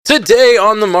Today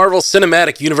on the Marvel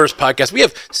Cinematic Universe podcast, we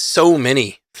have so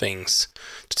many things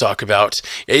to talk about.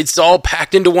 It's all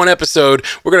packed into one episode.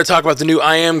 We're going to talk about the new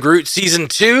I Am Groot Season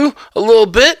 2 a little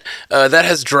bit. That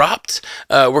has dropped.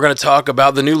 We're going to talk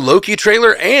about the new Loki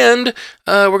trailer, and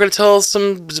we're going to tell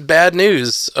some bad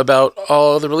news about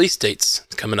all the release dates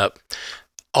coming up.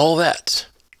 All that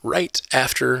right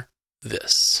after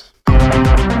this.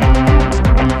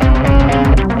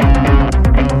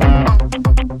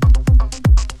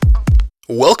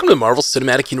 Welcome to the Marvel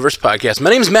Cinematic Universe podcast. My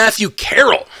name is Matthew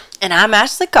Carroll. And I'm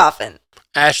Ashley Coffin.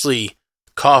 Ashley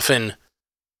Coffin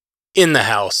in the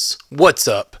house. What's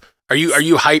up? Are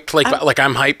you hyped like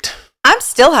I'm hyped? I'm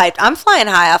still hyped. I'm flying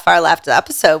high off our last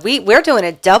episode. We're doing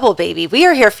a double, baby. We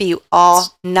are here for you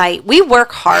all night. We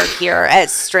work hard here at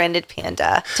Stranded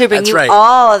Panda to bring you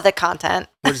all of the content.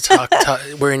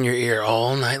 We're in your ear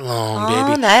all night long,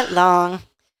 baby. All night long.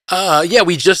 Yeah,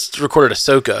 we just recorded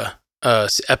Ahsoka.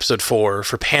 Episode 4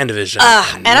 for PandaVision.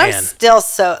 And I'm still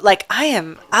so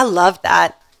I love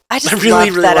that. I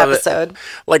really love that episode.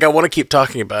 I want to keep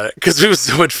talking about it because it was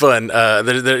so much fun.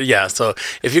 So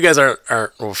if you guys aren't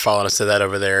following us to that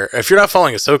over there, if you're not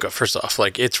following Ahsoka, first off,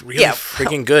 it's really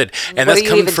freaking good. And that's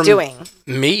coming from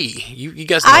me. You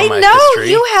guys know my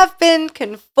history. You have been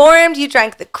conformed. You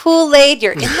drank the Kool-Aid.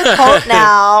 You're in the cult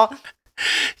now.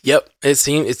 Yep, it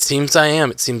seems I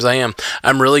am.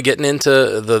 I'm really getting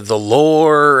into the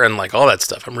lore and all that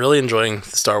stuff. I'm really enjoying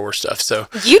the Star Wars stuff. So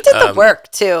you did the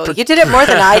work too. You did it more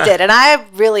than I did, and I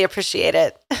really appreciate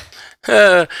it.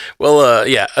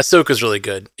 Ahsoka's really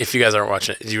good. If you guys aren't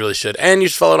watching it, you really should. And you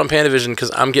should follow it on PandaVision because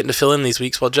I'm getting to fill in these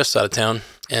weeks while Jeff's out of town,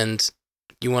 and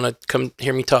you want to come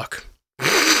hear me talk.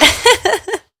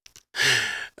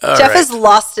 Jeff is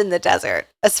lost in the desert,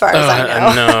 as far as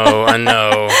I know. I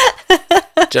know.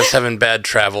 Jeff's having bad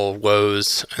travel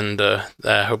woes, and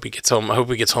I hope he gets home. I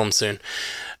hope he gets home soon.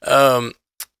 So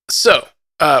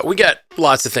we got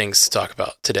lots of things to talk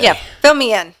about today. Yeah, fill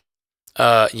me in.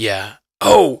 Yeah.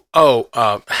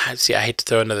 See, I hate to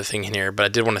throw another thing in here, but I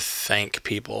did want to thank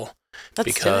people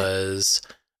because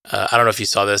I don't know if you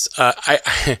saw this.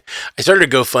 I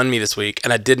started a GoFundMe this week,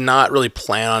 and I did not really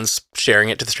plan on sharing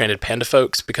it to the Stranded Panda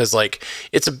folks because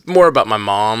it's more about my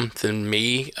mom than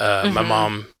me. My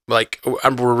mom.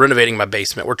 We're renovating my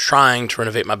basement. We're trying to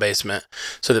renovate my basement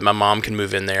so that my mom can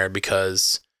move in there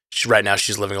because right now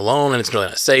she's living alone and it's really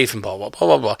not safe and blah, blah, blah,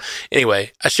 blah, blah.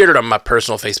 Anyway, I shared it on my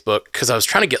personal Facebook because I was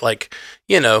trying to get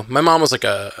my mom was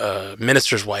a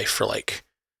minister's wife for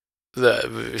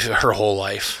her whole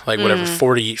life,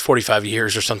 45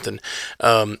 years or something.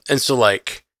 And so I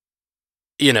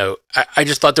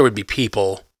just thought there would be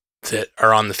people that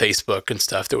are on the Facebook and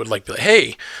stuff that would be like,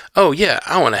 hey, oh yeah,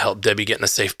 I want to help Debbie get in a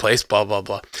safe place, blah, blah,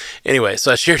 blah. Anyway,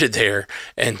 so I shared it there,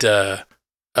 and it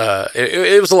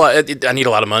was a lot. I need a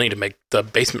lot of money to make the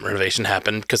basement renovation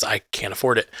happen because I can't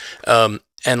afford it.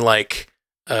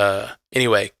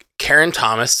 Anyway, Karen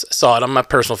Thomas saw it on my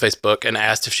personal Facebook and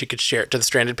asked if she could share it to the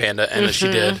Stranded Panda, and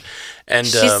she did. And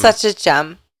she's such a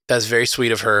gem. That's very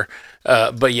sweet of her.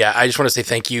 But yeah, I just want to say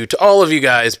thank you to all of you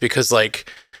guys because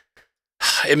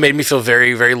it made me feel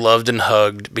very, very loved and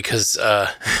hugged because,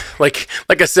 like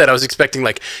I said, I was expecting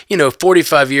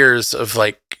 45 years of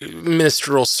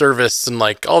ministerial service and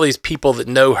all these people that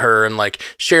know her and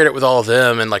shared it with all of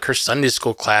them and her Sunday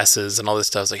school classes and all this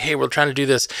stuff. I was hey, we're trying to do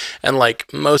this. And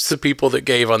most of the people that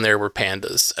gave on there were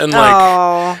pandas. And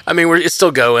it's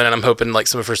still going, and I'm hoping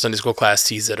some of her Sunday school class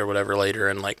sees it or whatever later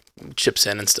and chips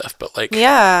in and stuff. But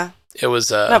yeah, it was,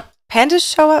 no, pandas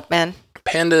show up, man.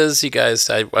 Pandas, you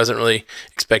guys, I wasn't really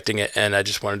expecting it, and I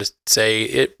just wanted to say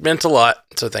it meant a lot,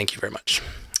 so thank you very much.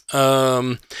 You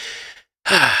want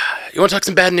to talk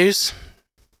some bad news?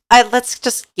 Let's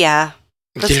keep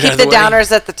the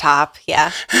downers at the top,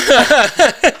 yeah.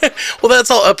 Well, that's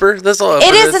all upper. It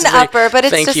is an upper, but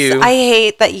it's just, you. I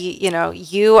hate that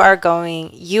you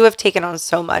have taken on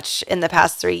so much in the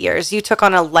past 3 years. You took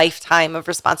on a lifetime of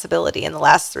responsibility in the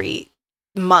last 3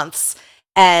 months,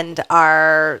 and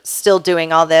are still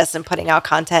doing all this and putting out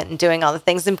content and doing all the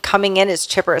things and coming in as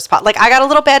chipper as possible. I got a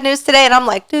little bad news today and I'm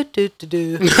do.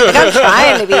 I'm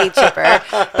trying to be chipper,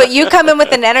 but you come in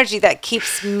with an energy that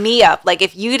keeps me up.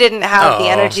 If you didn't have the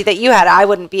energy that you had, I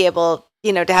wouldn't be able,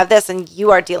 to have this, and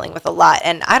you are dealing with a lot.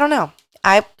 And I don't know.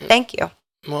 I thank you.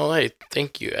 Well, hey,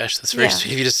 thank you, Ash. That's very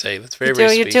sweet of you to say. That's very, very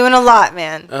sweet. You're doing a lot,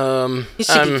 man. You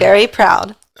should be very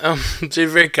proud. You're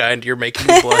very kind. You're making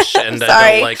me blush, and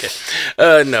I don't like it.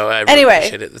 No, I really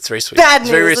appreciate it. That's very sweet. Bad news.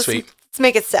 Very, very sweet. Let's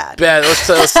make it sad. Bad.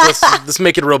 Let's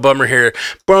make it a real bummer here.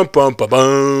 Bum bum bum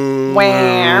bum.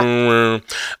 Wow.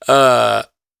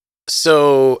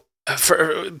 So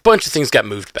a bunch of things got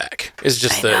moved back. It's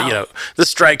just the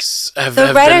strikes have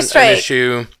been strike. An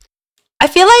issue. I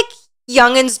feel like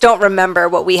youngins don't remember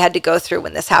what we had to go through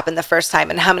when this happened the first time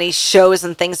and how many shows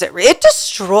and things it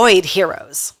destroyed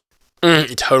Heroes.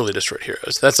 It totally destroyed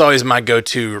Heroes. That's always my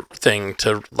go-to thing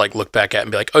to like look back at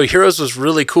and be like, oh, Heroes was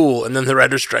really cool, and then the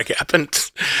writer's strike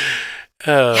happened.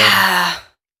 Yeah.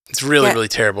 It's really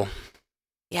terrible.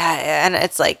 Yeah, and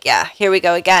it's like, here we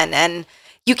go again. And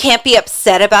you can't be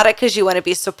upset about it because you want to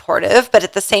be supportive, but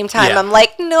at the same time, I'm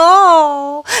like,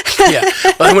 no. Yeah,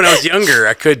 well, when I was younger,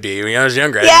 I could be. When I was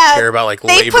younger, I didn't care about like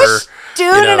labor.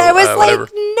 And I was like,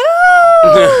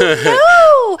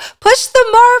 no, push the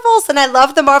Marvels. And I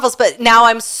love the Marvels, but now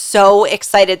I'm so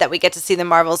excited that we get to see the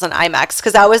Marvels on IMAX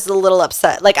because I was a little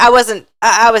upset. Like I was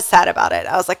sad about it.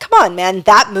 I was like, come on, man,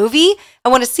 that movie, I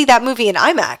want to see that movie in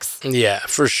IMAX. Yeah,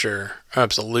 for sure.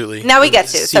 Absolutely. Now we get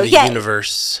to. See the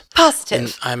universe. Positive. In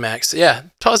IMAX. Yeah,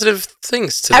 positive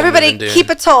things to everybody keep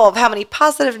a toll of how many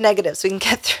positive negatives we can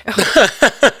get through.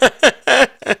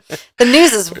 The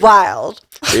news is wild.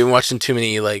 We've been watching too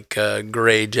many like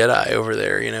gray Jedi over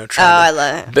there,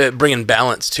 trying to bringing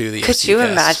balance to the. Could you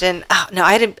imagine? Oh, no,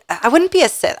 I wouldn't be a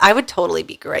Sith. I would totally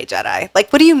be gray Jedi.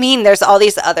 Like, what do you mean? There's all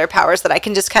these other powers that I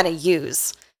can just kind of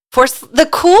use. Force the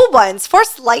cool ones.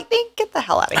 Force lightning. Get the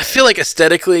hell out of here. I feel like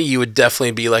aesthetically, you would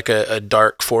definitely be like a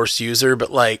dark Force user, but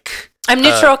like I'm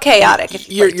neutral chaotic.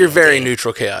 You're very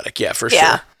neutral chaotic. Yeah, for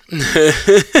sure.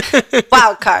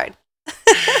 Wild card.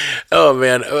 Oh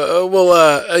man.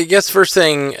 I guess first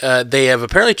thing, they have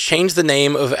apparently changed the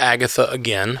name of Agatha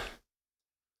again.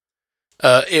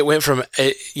 It went from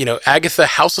Agatha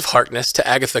House of Harkness to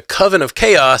Agatha Coven of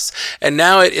Chaos, and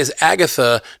now it is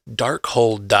Agatha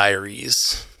Darkhold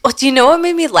Diaries. Well, do you know what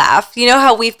made me laugh? You know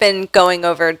how we've been going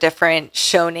over different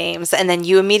show names, and then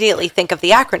you immediately think of the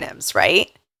acronyms,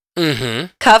 right? Mm-hmm.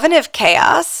 Coven of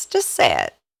Chaos. Just say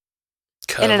it.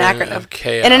 Coven in an acronym. Of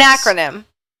Chaos. In an acronym.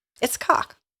 It's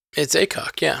cock. It's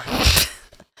ACOC, yeah.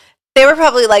 They were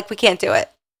probably like, we can't do it.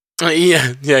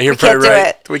 Yeah, you're probably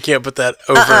right. We can't put that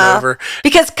over and over.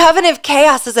 Because Coven of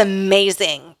Chaos is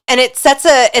amazing, and it sets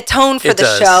a tone for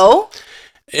the show.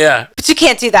 Yeah. But you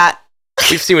can't do that.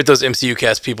 We've seen what those MCU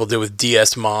cast people do with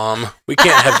DS Mom. We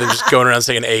can't have them just going around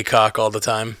saying ACOC all the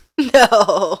time.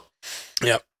 No.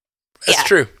 Yep. That's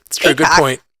true. It's true. ACOC. Good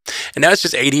point. And now it's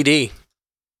just ADD.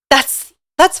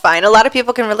 That's fine. A lot of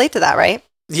people can relate to that, right?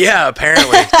 Yeah,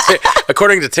 apparently.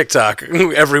 According to TikTok,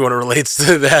 everyone relates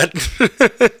to that.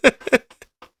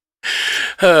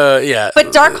 Yeah. But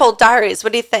Darkhold Diaries,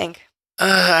 what do you think?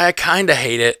 I kind of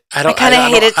hate it. I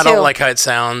hate it too. I don't like how it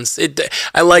sounds.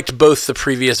 I liked both the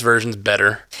previous versions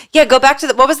better. Yeah, go back to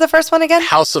what was the first one again?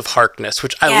 House of Harkness,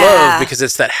 which I love because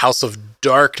it's that House of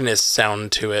Darkness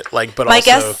sound to it. But my also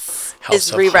guess House is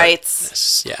of rewrites.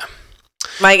 Harkness. Yeah.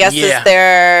 My guess is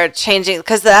they're changing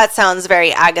because that sounds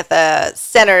very Agatha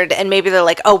centered, and maybe they're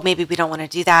like, oh, maybe we don't want to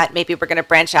do that. Maybe we're going to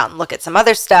branch out and look at some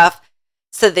other stuff.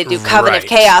 So they do Coven of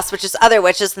Chaos, which is other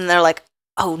witches, and they're like,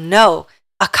 oh no,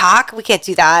 a cock? We can't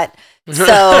do that.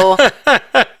 So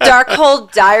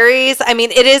Darkhold Diaries. I mean,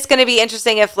 it is going to be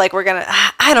interesting if we're gonna.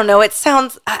 I don't know. It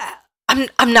sounds.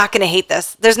 I'm not going to hate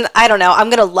this. I don't know. I'm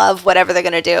going to love whatever they're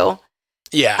going to do.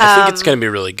 Yeah, I think it's going to be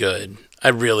really good. I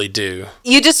really do.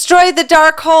 You destroyed the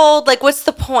Darkhold. What's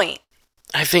the point?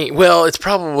 I think, it's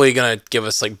probably going to give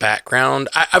us background.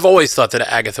 I've always thought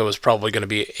that Agatha was probably going to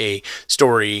be a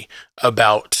story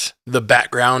about the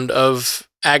background of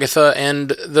Agatha and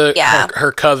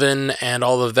her coven and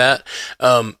all of that.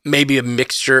 Maybe a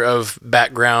mixture of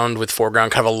background with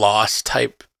foreground, kind of a Lost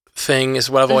type thing is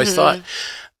what I've always thought.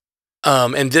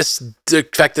 And the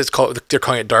fact that they're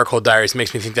calling it Darkhold Diaries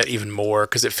makes me think that even more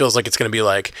because it feels like it's going to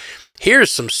be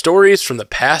here's some stories from the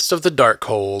past of the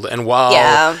Darkhold, and while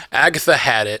Agatha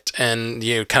had it, and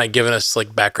kind of giving us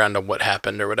background on what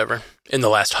happened or whatever in the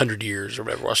last 100 years or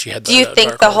whatever while she had. Do you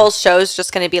think the whole show is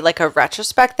just going to be a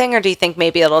retrospect thing, or do you think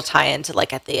maybe it'll tie into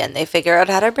at the end they figure out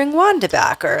how to bring Wanda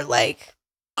back, or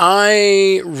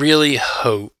I really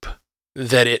hope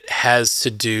that it has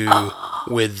to do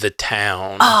with the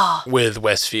town, with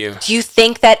Westview. Do you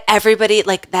think that everybody,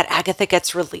 that Agatha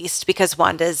gets released because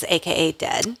Wanda's AKA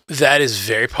dead? That is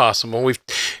very possible.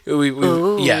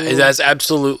 That's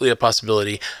absolutely a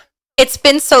possibility. It's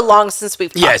been so long since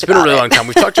we've talked about it. Yeah, it's been a really long time.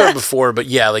 We've talked about it before, but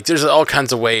there's all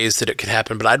kinds of ways that it could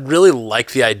happen. But I'd really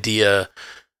like the idea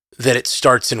that it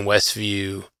starts in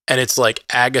Westview, and it's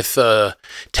Agatha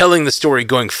telling the story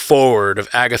going forward of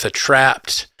Agatha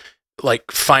trapped,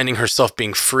 finding herself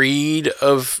being freed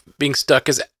of being stuck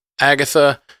as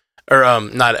Agatha, or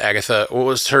not Agatha. What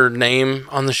was her name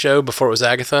on the show before it was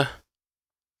Agatha?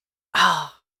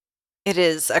 Oh, It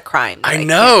is a crime. I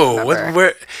know.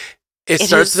 Where it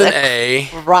starts with an A.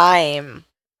 Crime.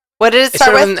 What did it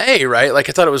start with? It started with an A, right? Like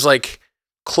I thought it was like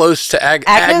close to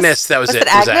Agnes. That was it. It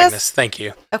was Agnes. Thank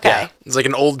you. Okay. Yeah. It's like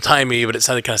an old timey, but it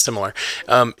sounded kind of similar.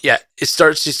 Yeah. She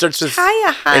starts with,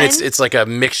 Hiya, hun. and it's like a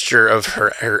mixture of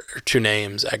her two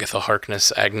names, Agatha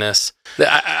Harkness, Agnes.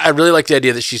 I really like the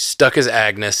idea that she's stuck as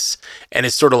Agnes, and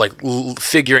it's sort of like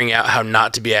figuring out how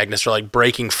not to be Agnes, or like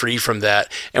breaking free from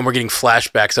that. And we're getting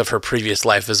flashbacks of her previous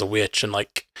life as a witch, and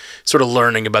like sort of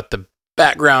learning about the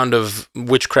background of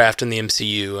witchcraft in the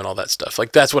MCU and all that stuff.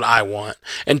 Like that's what I want.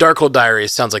 And Darkhold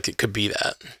Diaries sounds like it could be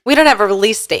that. We don't have a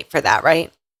release date for that,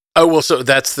 right? Oh, well, so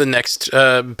that's the next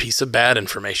piece of bad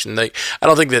information. I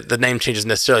don't think that the name change is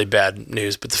necessarily bad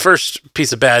news, but the first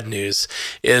piece of bad news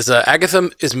is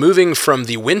Agatha is moving from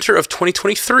the winter of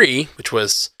 2023, which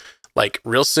was like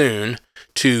real soon,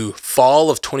 to fall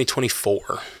of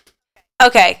 2024.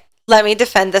 Okay, let me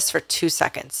defend this for 2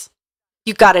 seconds.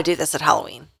 You got to do this at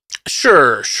Halloween.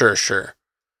 Sure.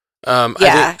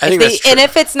 Yeah, I think that's true. And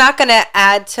if it's not going to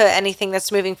add to anything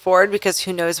that's moving forward, because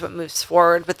who knows what moves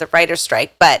forward with the writer's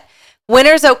strike, but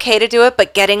winter's okay to do it,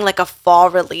 but getting like a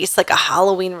fall release, like a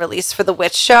Halloween release for the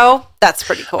witch show, that's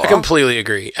pretty cool. I completely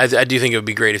agree. I do think it would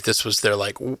be great if this was their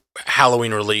like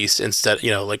Halloween release instead,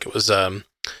 like it was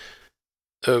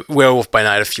Werewolf by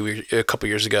Night a couple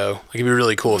years ago. Like, it'd be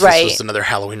really cool if this was another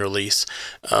Halloween release.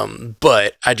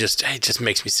 But it just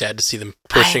makes me sad to see them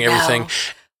pushing everything.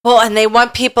 Well, and they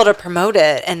want people to promote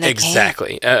it, and they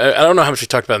exactly. I don't know how much we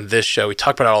talked about in this show. We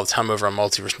talk about it all the time over on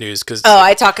Multiverse News because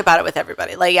I talk about it with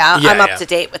everybody. Like, I'm up to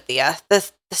date with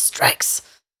the strikes.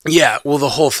 Yeah. Well, the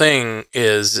whole thing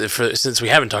is, since we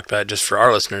haven't talked about it, just for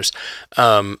our listeners,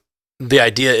 the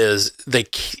idea is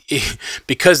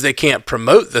because they can't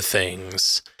promote the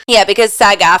things. Yeah, because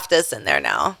SAG-AFTRA's in there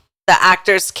now. The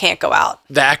actors can't go out.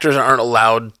 The actors aren't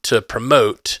allowed to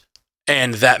promote.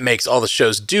 And that makes all the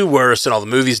shows do worse and all the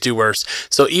movies do worse.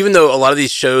 So even though a lot of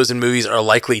these shows and movies are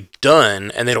likely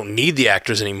done and they don't need the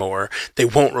actors anymore, they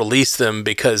won't release them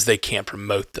because they can't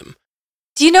promote them.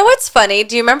 Do you know what's funny?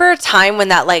 Do you remember a time when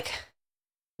that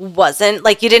wasn't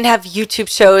you didn't have YouTube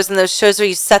shows and those shows where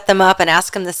you set them up and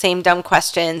ask them the same dumb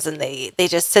questions and they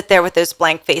just sit there with those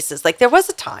blank faces? Like, there was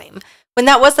a time when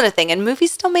that wasn't a thing and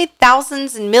movies still made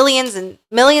thousands and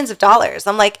millions of dollars.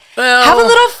 I'm like, have a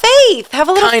little faith. Have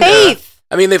a little faith.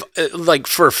 I mean, they've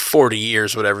for 40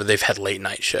 years, whatever, they've had late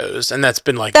night shows, and that's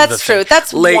been that's true.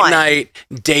 That's late night,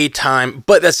 daytime.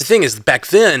 But that's the thing is, back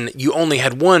then you only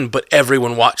had one, but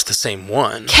everyone watched the same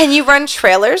one. Can you run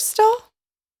trailers still?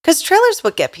 Because trailers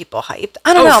would get people hyped.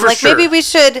 I don't know. I'm like, sure. Maybe we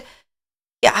should.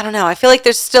 Yeah, I don't know. I feel like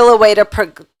there's still a way to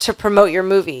promote your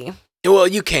movie. Well,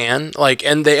 you can,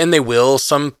 and they will.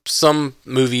 Some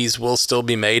movies will still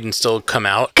be made and still come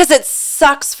out. Because it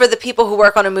sucks for the people who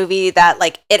work on a movie that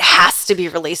it has to be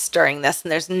released during this,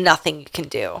 and there's nothing you can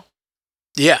do.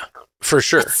 Yeah, for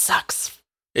sure. It sucks.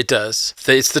 It does.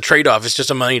 It's the trade-off. It's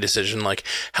just a money decision. Like,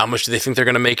 how much do they think they're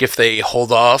going to make if they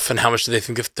hold off, and how much do they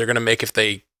think if they're going to make if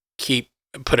they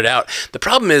put it out? The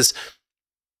problem is,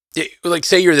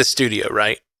 say you're the studio,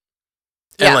 right?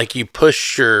 And you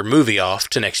push your movie off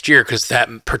to next year because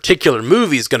that particular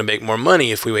movie is going to make more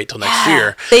money if we wait till next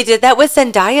year. They did that with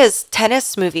Zendaya's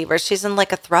tennis movie where she's in a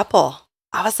throuple.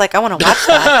 I was like, I want to watch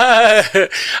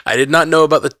that. I did not know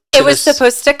about the tennis. It was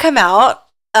supposed to come out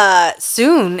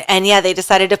soon, and they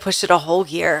decided to push it a whole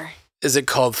year. Is it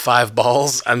called Five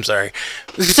Balls? I'm sorry.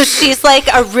 So she's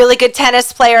a really good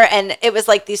tennis player, and it was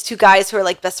these two guys who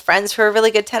are best friends who are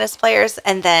really good tennis players,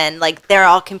 and then they're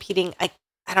all competing.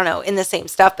 I don't know, in the same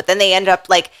stuff, but then they end up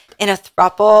in a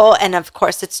throuple, and of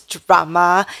course it's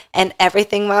drama and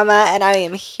everything, mama, and I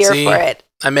am here for it.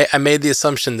 I made the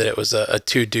assumption that it was a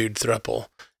two-dude throuple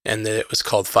and that it was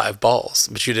called Five Balls,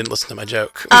 but you didn't listen to my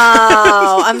joke.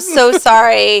 Oh, I'm so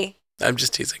sorry. I'm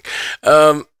just teasing.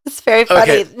 It's very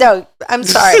funny. Okay. No, I'm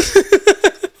sorry.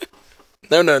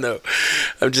 No.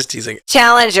 I'm just teasing.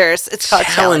 Challengers. It's called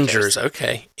Challengers.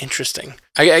 Okay, interesting.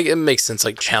 It makes sense,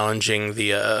 challenging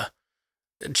the...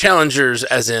 challengers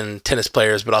as in tennis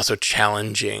players, but also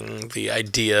challenging the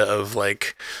idea of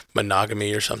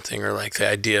monogamy or something, or the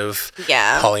idea of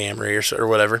polyamory or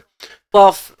whatever.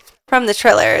 Well, from the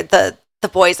trailer, the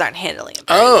boys aren't handling it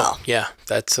very well. Yeah,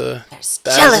 that's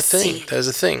jealousy. That is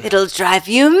a thing. It'll drive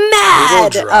you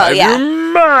mad. You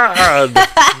mad.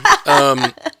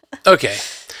 Okay,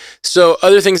 so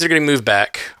other things are getting moved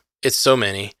back. It's so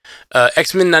many.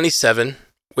 X-Men 97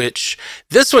 which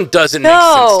this one doesn't make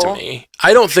sense to me.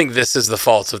 I don't think this is the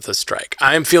fault of the strike.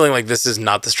 I'm feeling like this is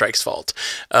not the strike's fault.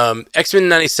 X-Men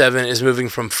 97 is moving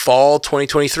from fall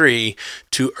 2023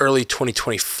 to early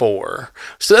 2024.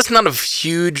 So that's not a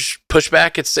huge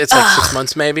pushback. It's like 6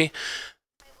 months maybe.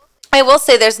 I will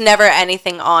say there's never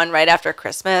anything on right after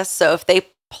Christmas. So if they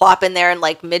plop in there in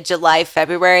like mid-July,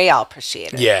 February, I'll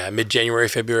appreciate it. Yeah, mid-January,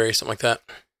 February, something like that.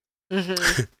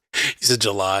 Mm-hmm. You said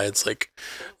July. It's like,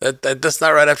 that's not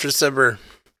right after December.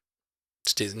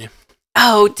 Just teasing you.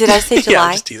 Oh, did I say July? Yeah,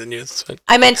 I'm just teasing you. It's fine.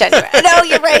 I meant January. No,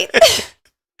 you're right.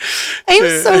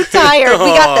 I'm so tired.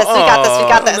 We got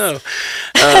this.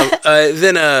 No.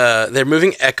 Then they're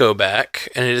moving Echo back,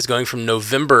 and it is going from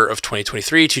November of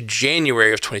 2023 to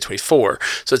January of 2024.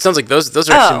 So it sounds like those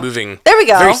are actually moving there we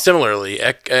go. very similarly.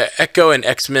 Echo and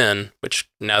X-Men, which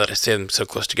now that I say them so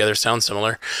close together sound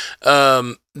similar,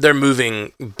 they're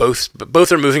moving,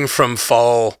 both are moving from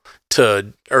fall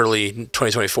to early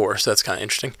 2024. So that's kind of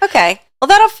interesting. Okay. Well,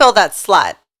 that'll fill that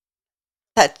slot.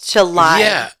 That July.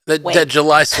 Yeah, that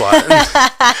July slot.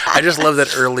 I just love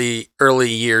that early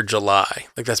year July.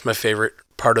 Like that's my favorite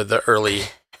part of the early,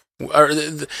 or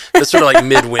the sort of like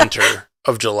midwinter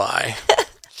of July.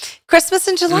 Christmas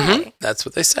in July. Mm-hmm. That's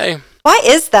what they say. Why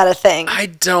is that a thing? I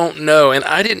don't know, and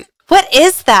I didn't. What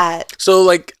is that? So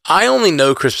like, I only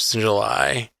know Christmas in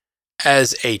July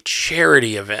as a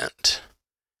charity event,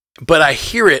 but I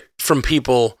hear it from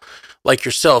people like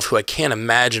yourself who I can't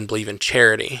imagine believe in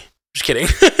charity. Just kidding.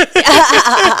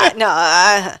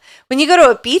 No, when you go to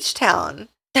a beach town,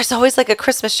 there's always like a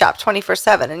Christmas shop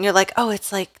 24/7, and you're like, oh,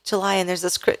 it's like July, and there's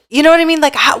this. You know what I mean?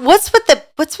 Like, what's with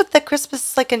the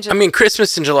Christmas like in July? I mean,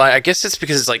 Christmas in July. I guess it's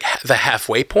because it's like the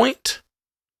halfway point.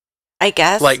 I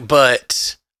guess. Like,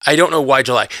 but I don't know why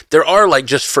July. There are like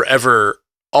just forever,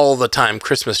 all the time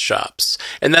Christmas shops,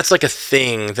 and that's like a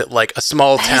thing that like a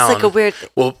small town. It's like a weird.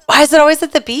 Well, why is it always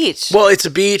at the beach? Well, it's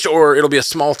a beach, or it'll be a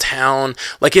small town.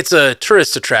 Like it's a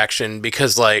tourist attraction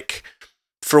because like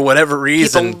for whatever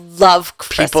reason, people love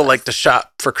Christmas. People like to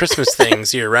shop for Christmas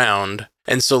things year round,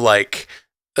 and so like.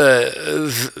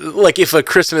 Like if a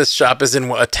Christmas shop is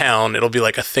in a town, it'll be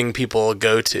like a thing people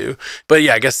go to. But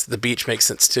yeah, I guess the beach makes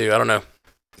sense too. I don't know.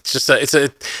 It's just it's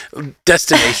a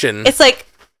destination. It's like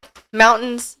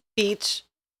mountains, beach.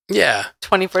 Yeah.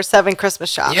 24/7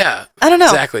 Christmas shop. Yeah. I don't know.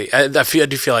 Exactly. I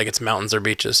do feel like it's mountains or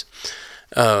beaches.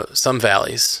 Some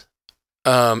valleys.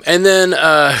 And then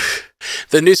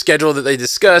the new schedule that they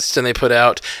discussed and they put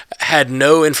out had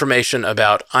no information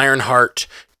about Ironheart,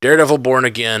 Daredevil Born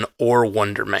Again, or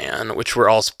Wonder Man, which were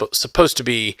all supposed to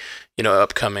be,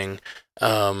 upcoming.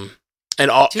 And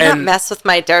all, do not mess with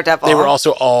my Daredevil. They were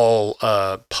also all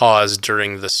paused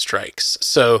during the strikes.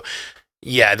 So,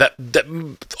 yeah, that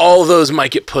all of those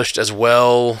might get pushed as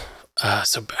well.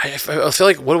 So I feel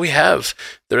like, what do we have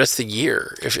the rest of the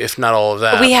year, if not all of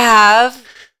that? We have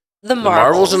the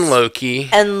Marvels and Loki.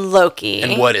 And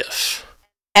What If.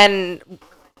 And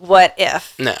What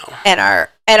If. No. And our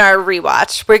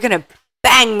rewatch. We're going to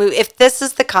bang move. If this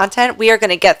is the content, we are going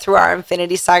to get through our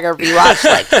Infinity Saga rewatch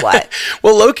like what?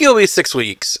 Well, Loki will be 6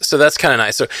 weeks, so that's kind of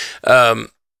nice. So,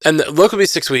 and Loki will be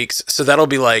 6 weeks, so that'll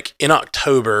be like in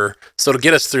October. So it'll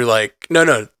get us through like when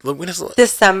is it?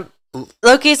 December.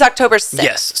 Loki's October 6th.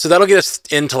 Yes, so that'll get us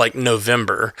into like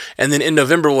November, and then in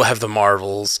November we'll have the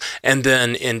Marvels, and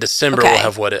then in December we'll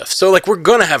have What If. So like we're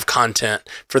gonna have content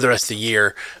for the rest of the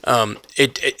year.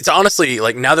 It's honestly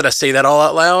like, now that I say that all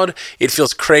out loud, it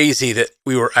feels crazy that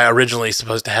I originally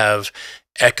supposed to have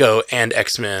Echo and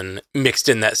X-Men mixed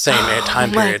in that same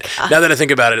time period. God. Now that I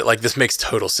think about it, like this makes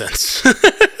total sense.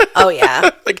 Oh yeah.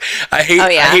 Like I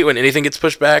hate when anything gets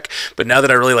pushed back, but now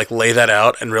that I really like lay that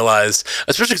out and realize,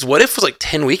 especially because What If was like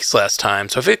 10 weeks last time.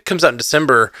 So if it comes out in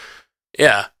December,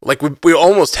 yeah, like we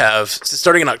almost have,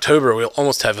 starting in October, we'll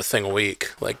almost have a thing a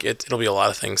week. Like it'll be a lot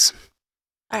of things.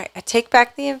 All right, I take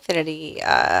back the Infinity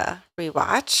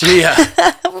rewatch. Yeah.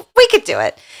 We could do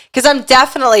it because I'm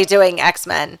definitely doing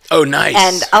X-Men. Oh, nice.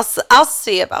 And I'll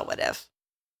see about What If.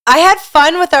 I had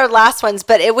fun with our last ones,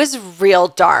 but it was real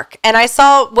dark. And I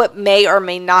saw what may or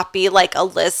may not be like a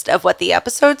list of what the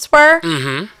episodes were.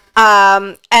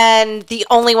 Mm-hmm. And the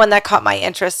only one that caught my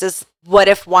interest is what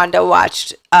if Wanda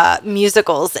watched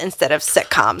musicals instead of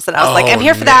sitcoms? And I was like, I'm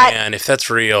here for that. Man, if that's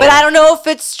real. But I don't know if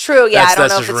it's true. Yeah, I don't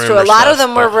know if it's true. A lot of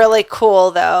them were really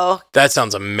cool, though. That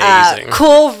sounds amazing.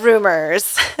 Cool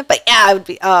rumors. But yeah, I would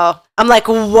be, I'm like,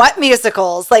 what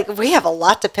musicals? Like, we have a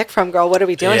lot to pick from, girl. What are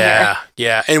we doing here?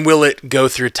 Yeah. And will it go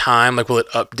through time? Like, will it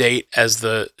update as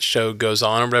the show goes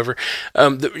on or whatever? I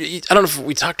don't know if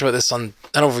we talked about this I don't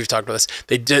know if we've talked about this.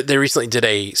 They recently did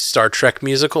a Star Trek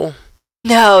musical.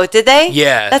 No, did they?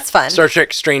 Yeah. That's fun. Star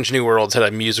Trek Strange New Worlds had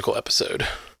a musical episode.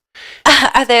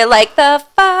 Are they like, the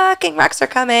fucking rocks are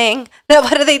coming? No,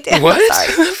 what do they do? What?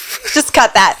 Sorry. Just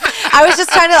cut that. I was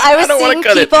just I was seeing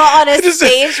people on a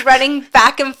stage running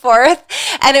back and forth,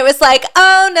 and it was like,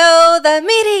 oh no, the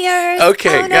meteors.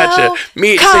 Okay, oh, gotcha. No.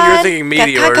 So you're thinking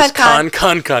meteors. Con.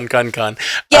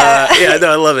 Yeah. Yeah,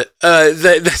 no, I love it.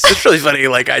 That's just really funny.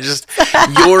 Like,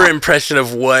 your impression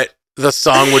of what the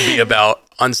song would be about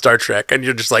on Star Trek, and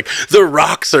you're just like, the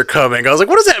rocks are coming. I was like,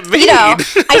 what does that mean?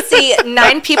 I see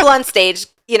 9 people on stage,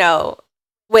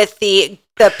 with the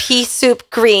pea soup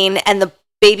green and the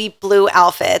baby blue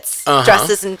outfits,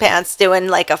 dresses and pants, doing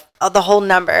like the whole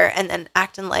number, and then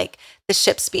acting like the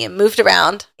ship's being moved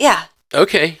around. Yeah.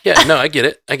 Okay. Yeah. No, I get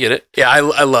it. Yeah, I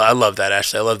love that,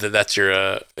 Ashley. I love that. That's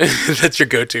your that's your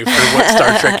go-to for what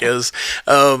Star Trek is.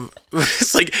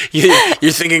 It's like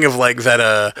you're thinking of like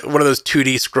that one of those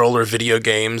 2D scroller video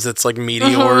games that's like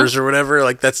Meteors or whatever.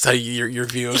 Like that's how your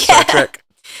view of Star Trek.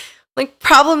 Like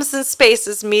problems in space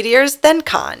is meteors, then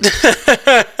con.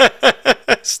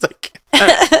 It's like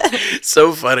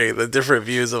so funny, the different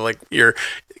views of like your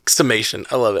summation.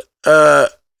 I love it.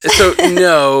 So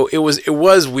no, it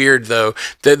was weird though.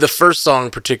 The first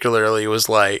song particularly was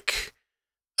like,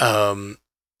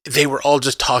 they were all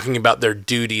just talking about their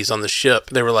duties on the ship.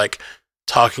 They were like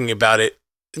talking about it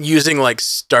using like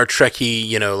Star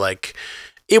Trek-y, like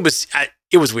it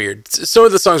was weird. Some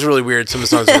of the songs were really weird. Some of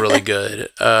the songs were really good.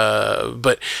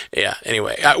 But yeah,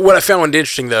 anyway, what I found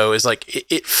interesting though is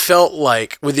like it felt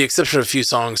like, with the exception of a few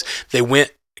songs, they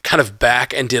went kind of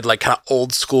back and did like kind of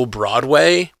old school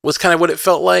Broadway was kind of what it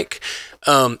felt like.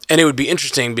 And it would be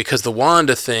interesting because the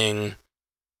Wanda thing,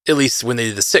 at least when they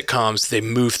did the sitcoms, they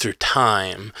move through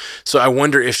time. So I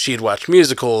wonder if she'd watch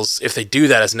musicals, if they do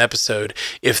that as an episode,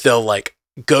 if they'll like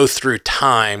go through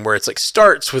time where it's like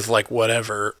starts with like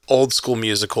whatever old school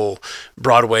musical,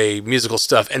 Broadway musical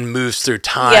stuff and moves through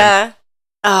time.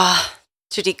 Yeah.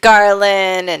 Judy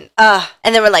Garland and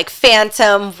then we're like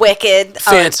Phantom, Wicked,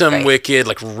 Wicked,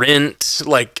 like Rent,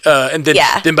 like and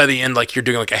then by the end like you're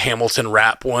doing like a Hamilton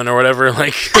rap one or whatever,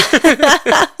 like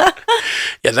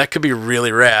yeah, that could be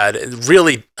really rad.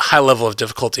 Really high level of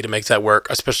difficulty to make that work,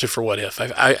 especially for What If.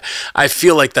 I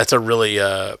feel like that's a really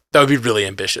that would be really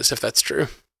ambitious if that's true.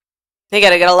 They got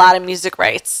to get a lot of music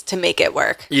rights to make it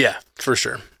work. Yeah, for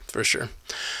sure.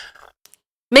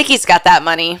 Mickey's got that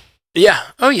money. Yeah.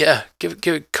 Oh yeah. Give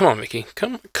it. Come on, Mickey.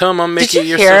 Come on, Mickey. Did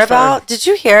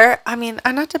you hear? I mean,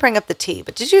 not to bring up the tea,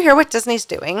 but did you hear what Disney's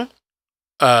doing?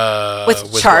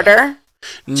 With Charter.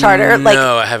 What? Charter.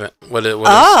 No, I haven't. What is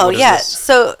this?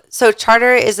 So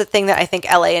Charter is a thing that I think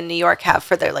LA and New York have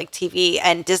for their like TV,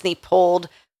 and Disney pulled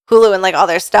Hulu and like all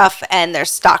their stuff, and their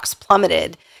stocks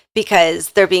plummeted because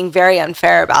they're being very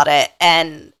unfair about it,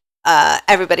 and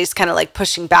everybody's kind of like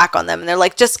pushing back on them, and they're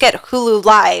like, just get Hulu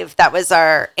Live. That was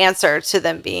our answer to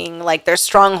them being like, they're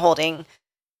strongholding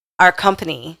our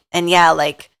company. And yeah,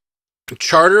 like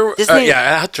Charter, Disney,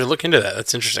 I have to look into that.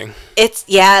 That's interesting.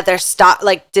 Their stock,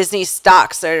 like Disney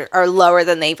stocks are lower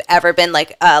than they've ever been.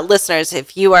 Like listeners,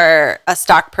 if you are a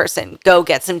stock person, go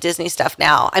get some Disney stuff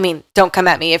now. I mean, don't come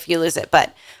at me if you lose it,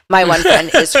 but my one friend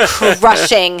is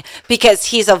crushing because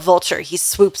he's a vulture. He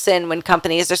swoops in when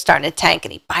companies are starting to tank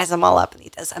and he buys them all up and he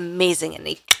does amazing and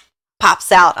he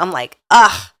pops out. I'm like,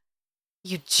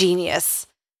 you genius.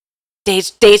 Day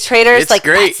traders, it's like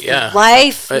great, that's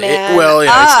life, man.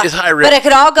 It's high risk, but it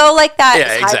could all go like that.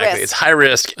 Yeah, exactly. It's high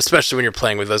risk, especially when you're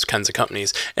playing with those kinds of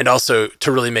companies. And also,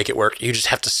 to really make it work, you just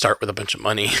have to start with a bunch of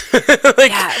money. He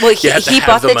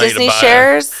bought the Disney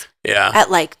shares. Yeah. At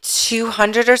like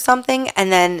 200 or something,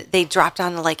 and then they dropped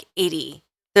down to like 80.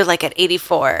 They're like at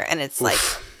 84, and it's like,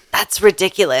 that's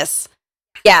ridiculous.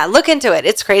 Yeah, look into it.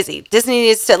 It's crazy. Disney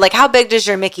needs to, like, how big does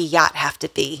your Mickey yacht have to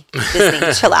be?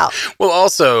 Disney, chill out. Well,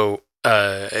 also,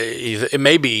 it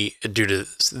may be due to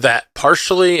that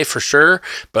partially for sure,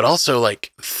 but also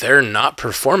like they're not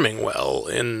performing well,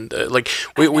 and like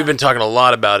we've been talking a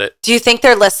lot about it. Do you think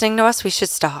they're listening to us? We should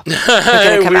stop. We're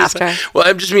gonna come after. Well,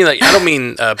 I just mean like, I don't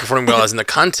mean performing well as in the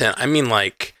content. I mean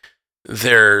like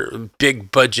their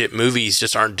big budget movies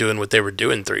just aren't doing what they were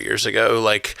doing 3 years ago.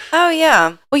 Like, oh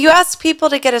yeah. Well, you ask people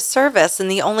to get a service,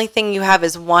 and the only thing you have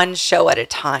is one show at a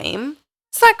time.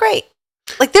 It's not great.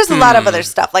 Like, there's a lot of other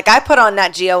stuff. Like, I put on Nat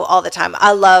Geo all the time.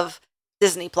 I love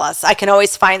Disney Plus. I can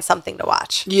always find something to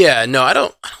watch. Yeah, no, I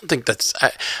don't think that's.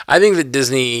 I think that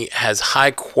Disney has high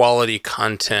quality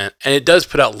content, and it does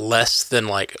put out less than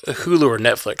like Hulu or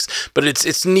Netflix, but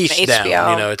it's niched down.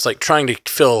 You know, it's like trying to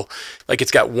fill, like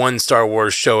it's got one Star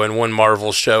Wars show and one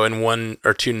Marvel show and one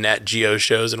or two Nat Geo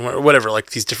shows and whatever,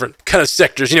 like these different kind of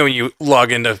sectors. You know, when you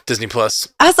log into Disney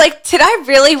Plus, I was like, did I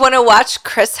really want to watch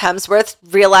Chris Hemsworth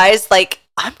realize like,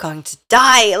 I'm going to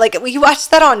die? Like, we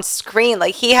watched that on screen.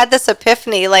 Like, he had this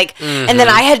epiphany, like, and then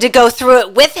I had to go through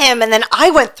it with him, and then I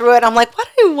went through it. I'm like, why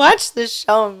did I watch this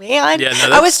show, man? Yeah,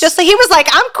 no, I was just like, he was like,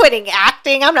 I'm quitting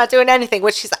acting. I'm not doing anything,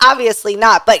 which he's obviously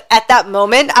not. But at that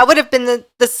moment, I would have been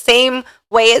the same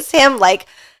way as him. Like,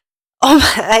 oh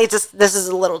my, this is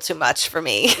a little too much for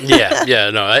me.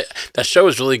 yeah, no, that show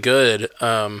was really good. It's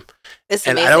and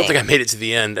amazing. I don't think I made it to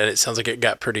the end, and it sounds like it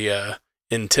got pretty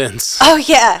intense. Oh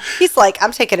yeah, he's like,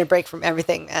 I'm taking a break from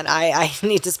everything, and I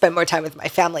need to spend more time with my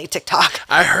family. TikTok.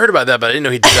 I heard about that, but I didn't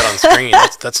know he did that on screen.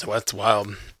 That's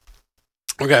wild.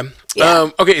 Okay.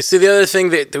 Yeah. Okay. So the other thing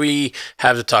that we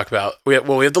have to talk about, we have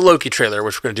the Loki trailer,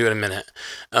 which we're going to do in a minute.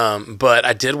 But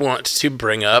I did want to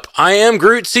bring up, I Am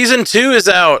Groot season 2 is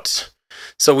out.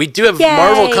 So we do have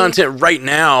Marvel content right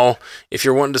now. If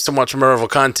you're wanting to watch Marvel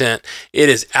content, it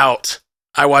is out.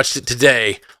 I watched it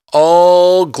today.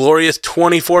 All glorious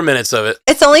 24 minutes of it.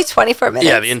 It's only 24 minutes?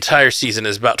 Yeah, the entire season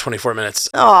is about 24 minutes.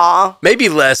 Aw. Maybe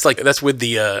less, like that's with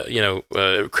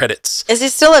the, credits. Is he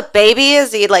still a baby?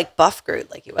 Is he like buff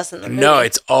Groot like he was in the movie? No,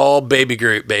 it's all baby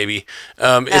Groot, baby.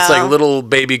 It's like little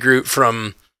baby Groot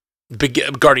from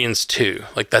Guardians 2.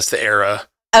 Like that's the era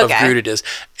of Groot it is.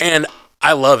 And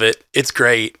I love it. It's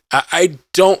great. I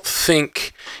don't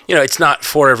think, it's not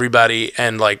for everybody.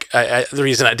 And like, the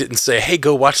reason I didn't say, hey,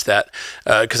 go watch that,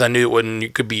 because I knew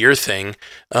it could be your thing.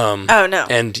 Oh, no.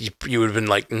 And you would have been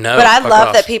like, no. But I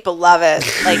love that people love it.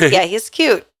 Like, yeah, he's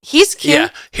cute. He's cute. Yeah.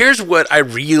 Here's what I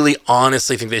really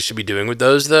honestly think they should be doing with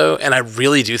those, though. And I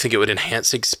really do think it would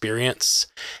enhance the experience.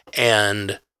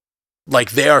 And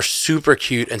like, they are super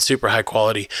cute and super high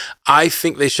quality. I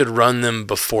think they should run them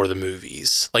before the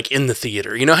movies, like in the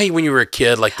theater. You know how when you were a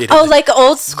kid, like they did like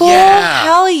old school? Yeah.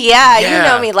 Hell yeah. You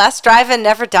know me. Last Drive-In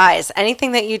never dies.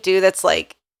 Anything that you do that's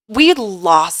like, we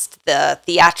lost the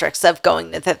theatrics of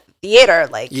going to the theater.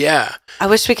 Like, yeah. I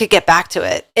wish we could get back to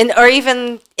it. Or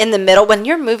even in the middle, when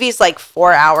your movie's like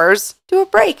 4 hours, do a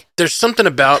break. There's something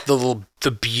about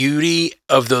the beauty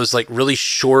of those like really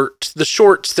shorts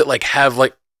that like have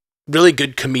like really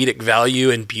good comedic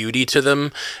value and beauty to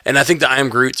them. And I think the I Am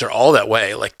Groots are all that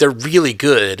way. Like, they're really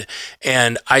good.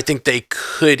 And I think they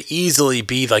could easily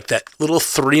be like that little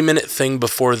 3-minute thing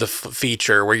before the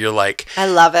feature where you're like, I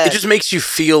love it. It just makes you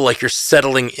feel like you're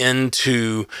settling in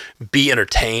to be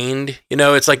entertained.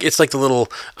 It's like the little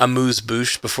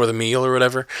amuse-bouche before the meal or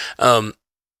whatever.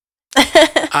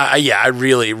 I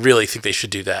really, really think they should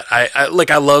do that. I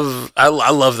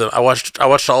love them. I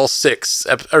watched all 6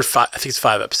 or 5. I think it's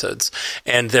 5 episodes,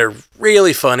 and they're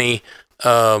really funny,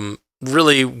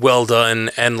 really well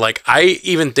done, and like I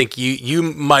even think you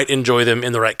might enjoy them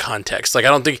in the right context. Like I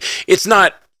don't think it's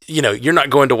not. You're not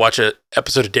going to watch an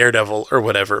episode of Daredevil or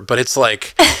whatever, but it's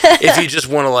like if you just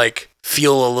want to like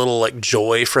feel a little like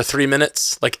joy for 3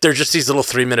 minutes, like they're just these little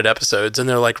 3-minute episodes, and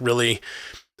they're like really.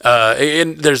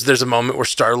 And there's a moment where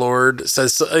Star-Lord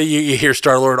says you hear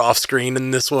Star-Lord off screen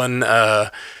in this one.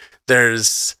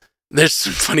 There's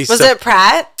some funny stuff. Was it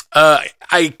Pratt?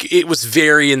 It was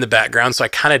very in the background, so I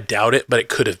kind of doubt it, but it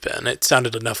could have been. It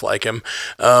sounded enough like him.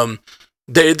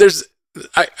 There's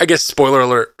I guess spoiler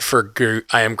alert for Groot.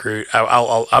 I Am Groot.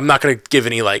 I'm not going to give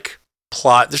any like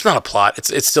plot. There's not a plot.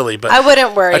 It's silly, but I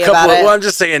wouldn't worry about it. Well, I'm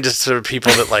just saying, just for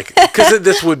people that like, because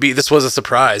this was a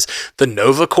surprise. The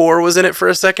Nova Corps was in it for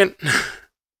a second.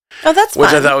 Oh, that's which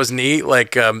fun. I thought was neat.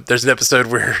 Like, there's an episode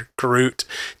where Groot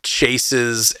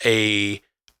chases a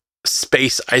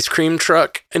space ice cream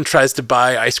truck and tries to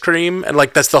buy ice cream, and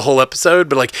like that's the whole episode.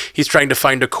 But like he's trying to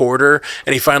find a quarter,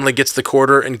 and he finally gets the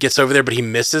quarter and gets over there, but he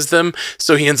misses them,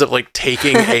 so he ends up like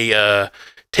taking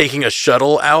a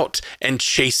shuttle out and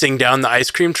chasing down the ice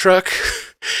cream truck.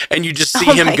 And you just see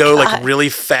him go like really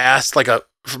fast, like a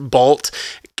bolt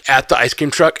at the ice cream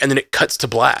truck. And then it cuts to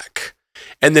black.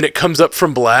 And then it comes up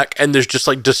from black and there's just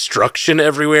like destruction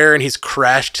everywhere. And he's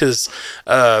crashed his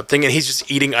thing and he's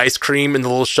just eating ice cream in the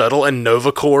little shuttle. And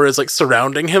Nova Corps is like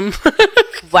surrounding him.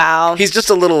 Wow. He's just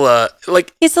a little,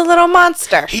 he's a little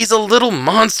monster. He's a little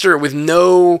monster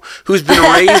who's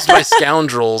been raised by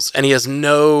scoundrels, and he has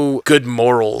no good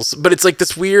morals. But it's like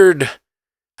this weird,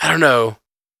 I don't know.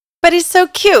 But he's so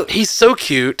cute. He's so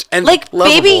cute and like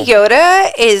lovable. Baby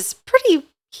Yoda is pretty,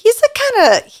 he's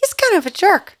kind of a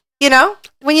jerk. You know,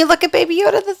 when you look at Baby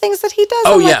Yoda, the things that he does,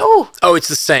 oh, I'm like, oh, it's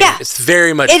the same. Yeah. It's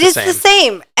very much the same. It is the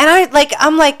same. And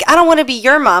I'm like, I don't want to be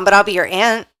your mom, but I'll be your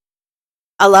aunt.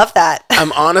 I love that.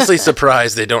 I'm honestly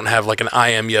surprised they don't have like an I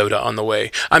am Yoda on the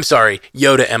way. I'm sorry,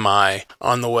 Yoda am I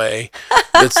on the way.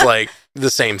 It's like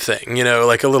the same thing, you know,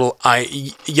 like a little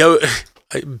Baby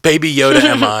Yoda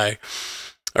am I,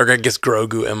 or I guess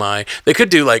Grogu am I. They could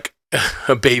do like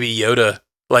a Baby Yoda,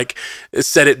 like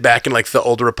set it back in like the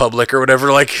Old Republic or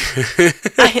whatever, like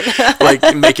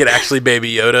like make it actually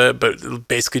Baby Yoda, but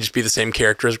basically just be the same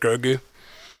character as Grogu.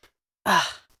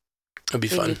 It'd be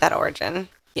fun. Need that origin.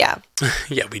 Yeah.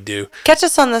 Yeah, we do. Catch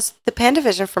us on the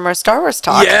Pandavision from our Star Wars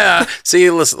talk. Yeah.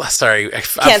 See, listen, sorry.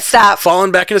 Can't stop.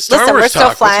 Falling back into Star Wars we're talk.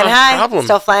 Still flying high. Problem?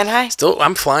 Still flying high.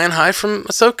 I'm flying high from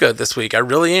Ahsoka this week. I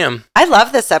really am. I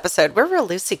love this episode. We're real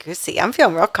loosey-goosey. I'm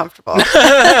feeling real comfortable.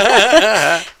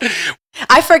 I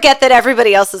forget that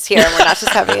everybody else is here and we're not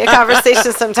just having a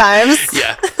conversation sometimes.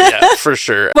 Yeah, for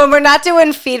sure. When we're not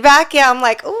doing feedback, I'm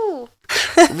like, ooh.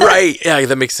 Right. Yeah,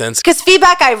 that makes sense. Because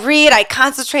feedback, I read, I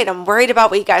concentrate, I'm worried about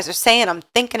what you guys are saying, I'm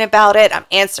thinking about it, I'm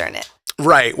answering it.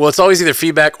 Right. Well, it's always either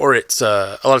feedback or it's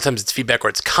a lot of times it's feedback or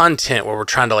it's content where we're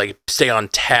trying to like stay on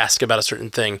task about a certain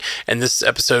thing. And this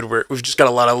episode we've just got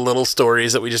a lot of little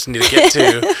stories that we just need to get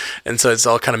to, and so it's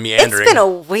all kind of meandering. It's been a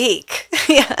week.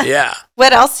 Yeah.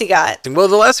 What else you got? Well,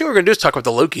 the last thing we're gonna do is talk about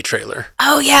the Loki trailer.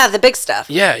 Oh yeah, the big stuff.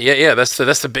 Yeah. That's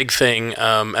the big thing.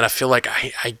 And I feel like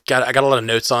I got a lot of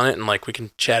notes on it, and like we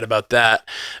can chat about that.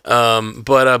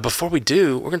 But before we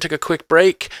do, we're gonna take a quick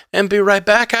break and be right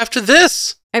back after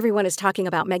this. Everyone is talking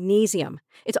about magnesium.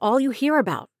 It's all you hear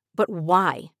about. But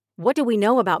why? What do we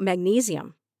know about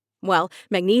magnesium? Well,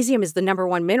 magnesium is the number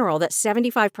one mineral that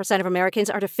 75% of Americans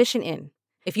are deficient in.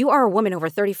 If you are a woman over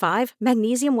 35,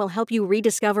 magnesium will help you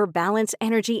rediscover balance,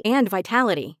 energy, and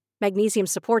vitality. Magnesium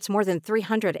supports more than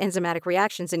 300 enzymatic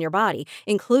reactions in your body,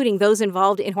 including those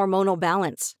involved in hormonal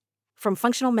balance. From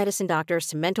functional medicine doctors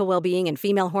to mental well-being and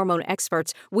female hormone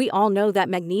experts, we all know that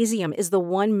magnesium is the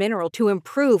one mineral to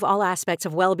improve all aspects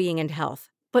of well-being and health.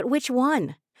 But which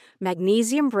one?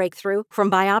 Magnesium Breakthrough from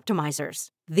Bioptimizers,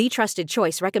 the trusted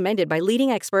choice recommended by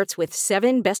leading experts with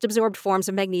 7 best-absorbed forms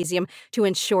of magnesium to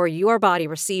ensure your body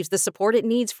receives the support it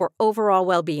needs for overall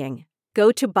well-being.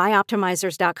 Go to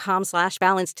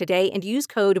bioptimizers.com/balance today and use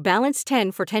code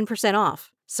BALANCE10 for 10%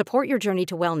 off. Support your journey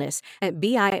to wellness at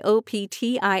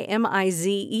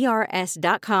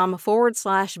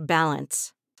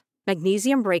bioptimizers.com/balance.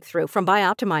 Magnesium Breakthrough from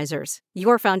Bioptimizers,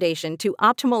 your foundation to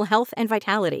optimal health and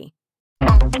vitality.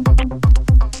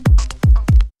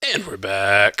 And we're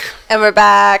back.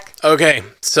 Okay,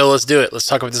 so let's do it. Let's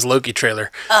talk about this Loki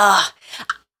trailer.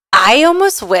 I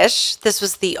almost wish this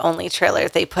was the only trailer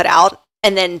they put out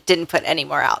and then didn't put any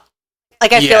more out.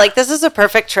 Like, I feel like this is a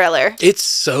perfect trailer. It's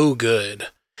so good.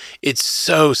 It's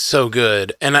so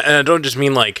good. And I don't just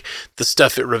mean like the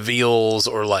stuff it reveals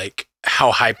or like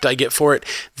how hyped I get for it.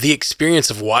 The experience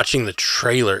of watching the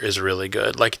trailer is really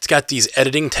good. Like, it's got these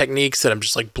editing techniques that I'm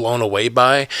just like blown away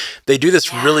by. They do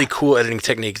this really cool editing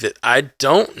technique that I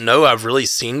don't know I've really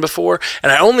seen before.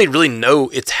 And I only really know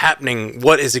it's happening,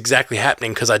 what is exactly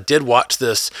happening, because I did watch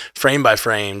this frame by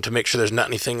frame to make sure there's not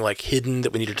anything like hidden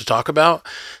that we needed to talk about.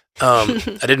 I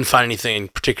didn't find anything in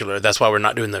particular. That's why we're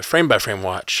not doing the frame by frame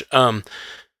watch.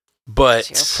 But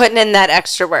you're putting in that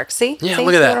extra work. See? Yeah,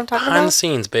 look at that. Behind the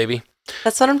scenes, baby.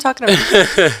 That's what I'm talking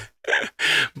about.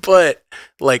 But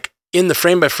like in the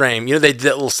frame by frame, you know, they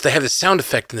have this sound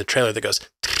effect in the trailer that goes,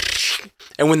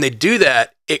 and when they do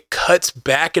that, it cuts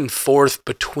back and forth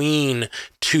between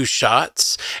 2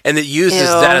 shots, and it uses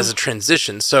that as a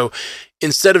transition. So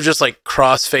instead of just like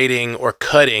crossfading or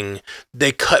cutting,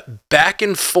 they cut back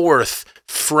and forth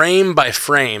frame by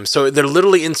frame. So they're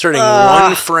literally inserting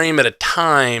one frame at a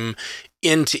time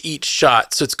into each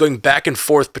shot. So it's going back and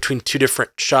forth between 2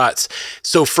 different shots.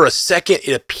 So for a second,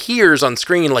 it appears on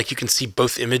screen like you can see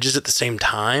both images at the same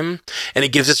time. And it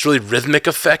gives this really rhythmic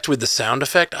effect with the sound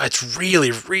effect. It's really,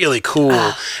 really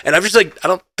cool. And I've just like, I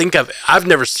don't think I've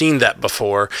never seen that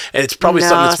before. And it's probably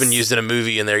something that's been used in a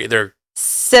movie, and they're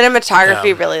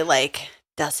cinematography really like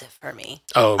does it for me.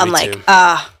 I'm like,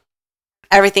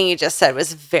 everything you just said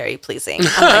was very pleasing.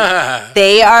 Like,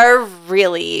 they are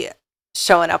really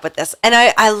showing up with this. And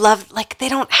I love, like, they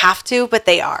don't have to, but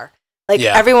they are. Like,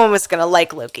 everyone was going to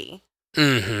like Loki.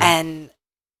 Mm-hmm. And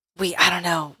I don't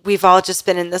know, we've all just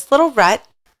been in this little rut,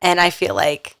 and I feel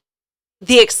like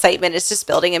the excitement is just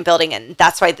building and building. And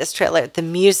that's why this trailer, the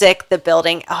music, the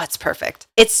building, it's perfect.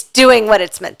 It's doing what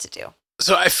it's meant to do.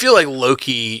 So I feel like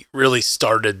Loki really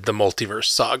started the multiverse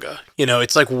saga. You know,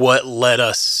 it's like what led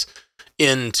us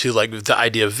into like the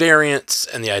idea of variants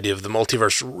and the idea of the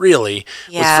multiverse really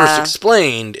was first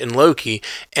explained in Loki,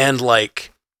 and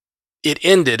like it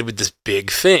ended with this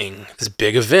big thing, this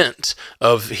big event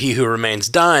of He Who Remains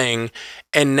dying,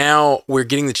 and now we're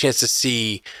getting the chance to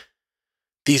see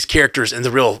these characters and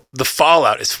the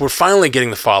fallout. We're finally getting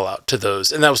the fallout to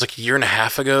those, and that was like a year and a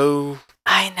half ago.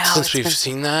 I know. Since we've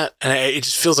seen that. And it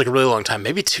just feels like a really long time.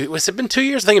 Maybe has it been 2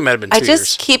 years? I think it might have been 2 years. I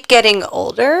just keep getting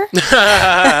older.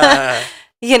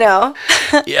 You know?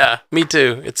 Yeah, me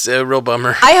too. It's a real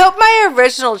bummer. I hope my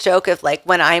original joke of like,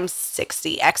 when I'm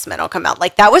 60, X-Men will come out.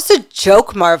 Like, that was a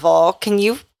joke, Marvel. Can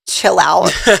you chill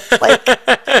out? Like,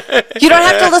 you don't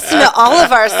have to listen to all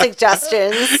of our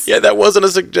suggestions. Yeah, that wasn't a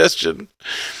suggestion.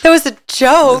 That was a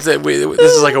joke.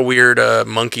 This is like a weird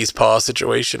monkey's paw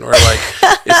situation where like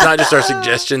it's not just our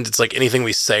suggestions, it's like anything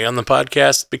we say on the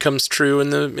podcast becomes true in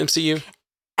the MCU.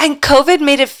 And COVID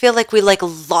made it feel like we like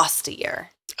lost a year.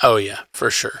 Oh yeah, for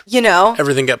sure. You know?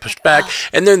 Everything got pushed back.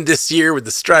 And then this year with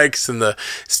the strikes and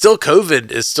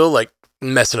COVID is still like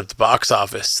messing up the box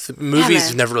office. The movies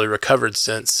have never really recovered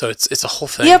since, so it's a whole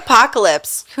thing. The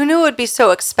apocalypse. Who knew it would be so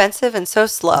expensive and so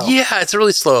slow? Yeah, it's a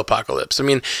really slow apocalypse. I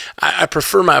mean, I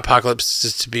prefer my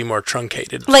apocalypses to be more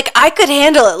truncated. Like, I could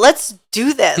handle it. Let's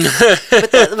do this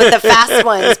with the fast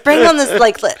ones. Bring on this,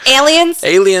 like, aliens.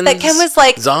 That Ken was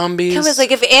like, zombies. Ken was like,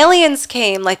 if aliens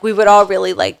came, like, we would all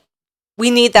really, like,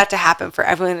 we need that to happen for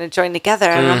everyone to join together.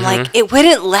 And I'm like, it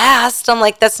wouldn't last. I'm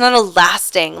like, that's not a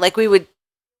lasting. Like, we would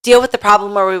deal with the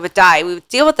problem or we would die. We would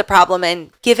deal with the problem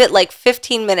and give it like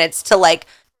 15 minutes to like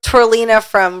Torlina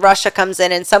from Russia comes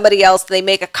in and somebody else, they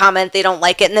make a comment, they don't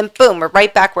like it, and then boom, we're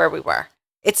right back where we were.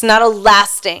 It's not a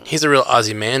lasting. He's a real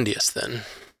Ozymandias then.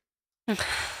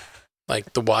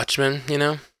 Like the Watchmen, you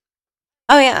know?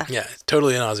 Oh yeah. Yeah,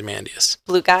 totally an Ozymandias.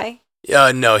 Blue guy?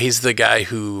 No, he's the guy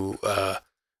who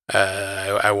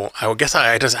I don't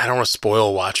want to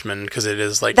spoil Watchmen because it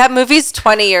is like that movie's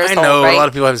 20 years old. I know, right? A lot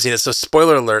of people haven't seen it, so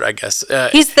spoiler alert, I guess.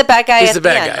 He's the bad guy. He's the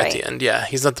bad guy at the end. Yeah,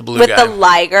 he's not the blue guy with the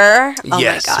liger. Oh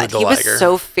yes, my god, he was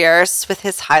so fierce with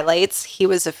his highlights. He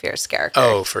was a fierce character.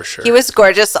 Oh, for sure. He was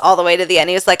gorgeous all the way to the end.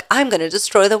 He was like, "I'm going to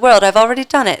destroy the world. I've already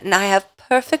done it, and I have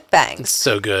perfect bangs." It's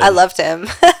so good. I loved him.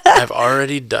 I've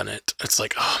already done it. It's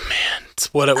like, oh man,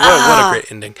 what a great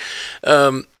ending.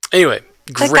 Anyway.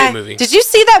 Great movie. Did you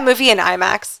see that movie in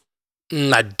IMAX?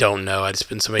 I don't know. It's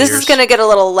been so many years. This is going to get a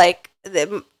little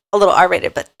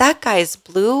R-rated, but that guy's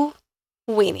blue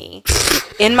weenie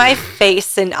in my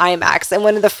face in IMAX. And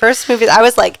one of the first movies, I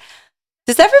was like,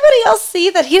 does everybody else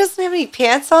see that he doesn't have any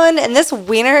pants on? And this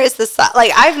wiener is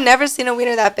like, I've never seen a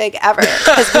wiener that big ever.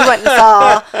 Because we went and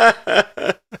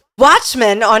saw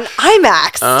Watchmen on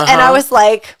IMAX. And I was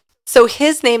like, so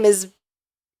his name is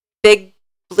Big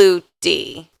Blue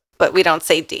D. But we don't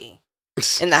say D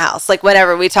in the house. Like,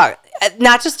 whenever we talk,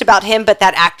 not just about him, but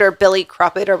that actor, Billy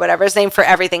Crumpet or whatever his name, for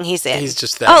everything he's in. He's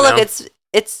just that. Oh, look,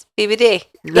 it's BBD.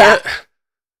 Yeah.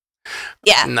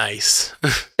 Yeah. Nice.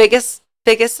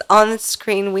 biggest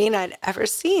on-screen ween I'd ever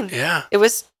seen. Yeah. It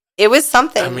was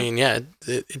something. I mean, yeah,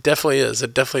 it definitely is.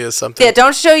 It definitely is something. Yeah,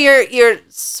 don't show your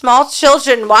small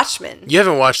children Watchmen. You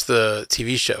haven't watched the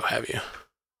TV show, have you?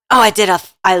 Oh, I did.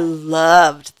 I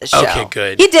loved the show. Okay,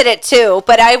 good. He did it too,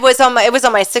 but it was on my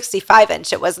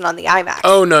 65-inch. It wasn't on the IMAX.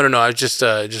 Oh no! I was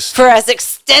just for as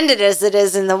extended as it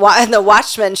is in the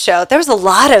Watchmen show. There was a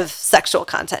lot of sexual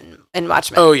content in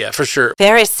Watchmen. Oh yeah, for sure.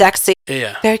 Very sexy.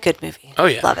 Yeah. Very good movie. Oh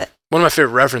yeah, love it. One of my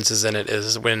favorite references in it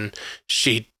is when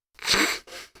she.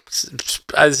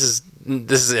 This is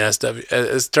NSW.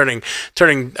 It's turning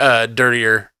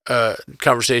dirtier.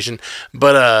 Conversation,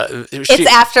 but it's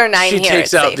after 9 she here. She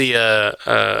takes out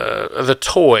the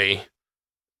toy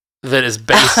that is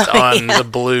based on the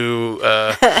blue.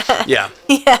 Yeah.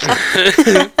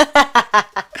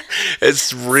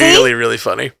 It's really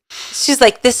funny. She's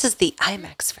like, this is the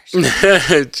IMAX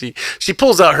version. she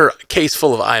pulls out her case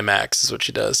full of IMAX. Is what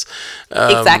she does.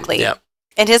 Exactly. Yeah.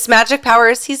 And his magic power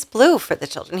is he's blue for the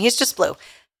children. He's just blue.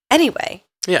 Anyway.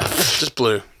 Yeah, just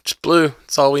blue. Just blue.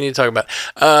 That's all we need to talk about.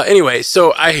 Anyway,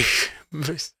 so I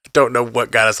don't know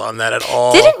what got us on that at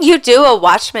all. Didn't you do a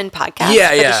Watchmen podcast?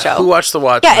 Yeah. The show? Who watched The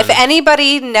Watchmen? Yeah, if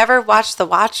anybody never watched The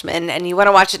Watchmen and you want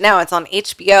to watch it now, it's on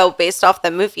HBO based off the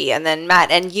movie. And then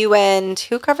Matt and you and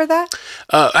who covered that?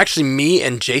 Actually, me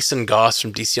and Jason Goss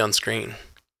from DC On Screen.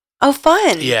 Oh,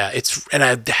 fun! Yeah, and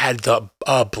I had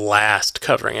a blast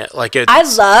covering it. Like I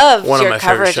loved one your of my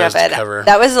favorite coverage of it. Cover.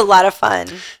 That was a lot of fun.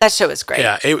 That show was great.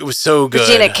 Yeah, it was so good.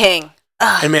 Regina King.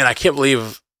 Ugh. And man, I can't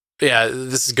believe. Yeah,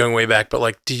 this is going way back, but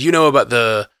like, did you know about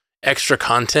the extra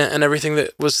content and everything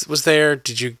that was there?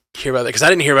 Did you hear about that? Because I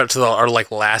didn't hear about it until our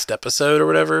like last episode or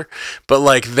whatever. But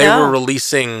like, they were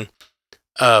releasing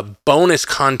bonus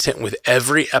content with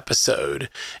every episode.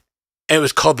 And it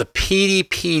was called the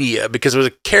Peteypedia because there was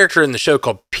a character in the show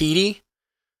called Petey.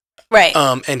 Right.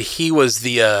 And he was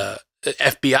the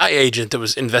FBI agent that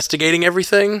was investigating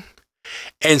everything.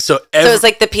 And so it was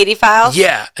like the Petey Files?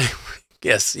 Yeah.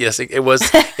 Yes, it was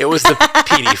the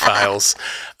PD Files.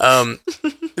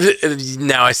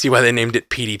 Now I see why they named it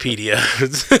Peteypedia.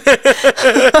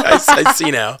 I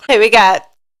see now. Hey, we got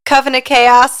Covenant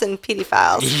Chaos and PD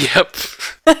Files. Yep.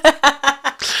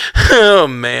 Oh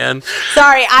man.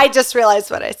 Sorry, I just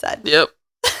realized what I said. Yep.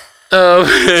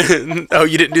 Oh,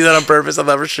 you didn't do that on purpose? I'm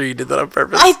never sure you did that on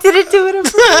purpose. I didn't do it on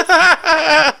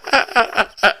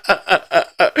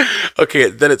purpose. Okay,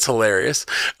 then it's hilarious.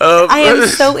 I am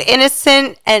so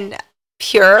innocent and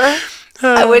pure.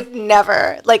 I would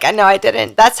never, no, I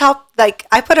didn't. That's how,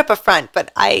 I put up a front, but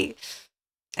I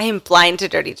am blind to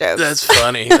dirty jokes. That's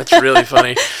funny. That's really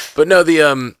funny. But no,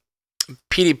 the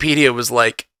Peteypedia was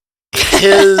like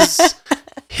his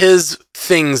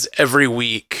things every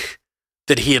week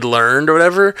that he had learned or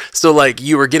whatever. So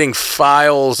you were getting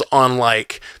files on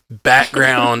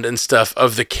background and stuff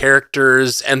of the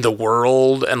characters and the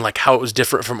world and how it was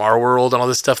different from our world and all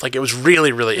this stuff. It was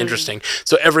really, really interesting.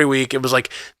 So every week it was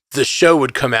the show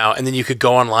would come out and then you could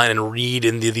go online and read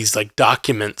into these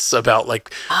documents about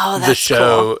the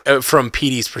show from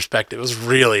Petey's perspective. It was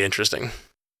really interesting.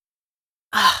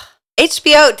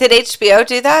 HBO, did HBO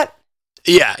do that?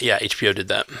 Yeah, HBO did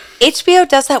that. HBO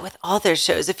does that with all their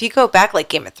shows. If you go back,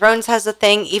 Game of Thrones has a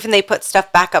thing. Even they put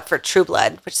stuff back up for True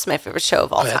Blood, which is my favorite show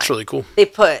of all time. That's really cool. They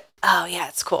put,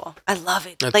 it's cool. I love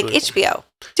it. That's really HBO cool.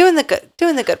 doing the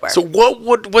good work. So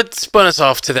what spun us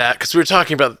off to that? Because we were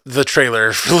talking about the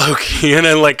trailer for Loki, and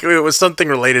then it was something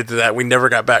related to that. We never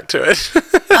got back to it.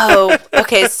 Oh,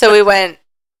 okay. So we went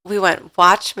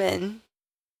Watchmen.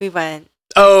 We went.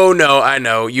 Oh no, I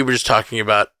know. You were just talking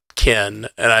about Ken,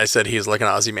 and I said he's like an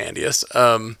Ozymandias.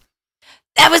 That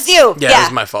was you. Yeah, it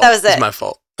was my fault. That was it. It was my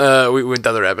fault. We went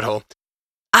down the rabbit hole.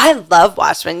 I love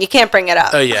Watchmen. You can't bring it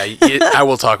up. Oh yeah, I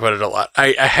will talk about it a lot.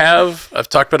 I've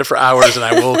talked about it for hours, and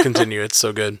I will continue. It's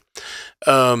so good.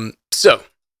 So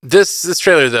this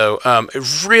trailer though,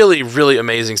 really, really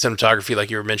amazing cinematography, like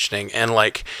you were mentioning, and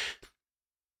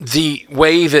the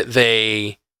way that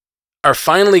they are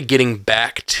finally getting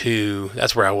back to,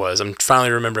 that's where I was. I'm finally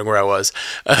remembering where I was.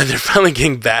 They're finally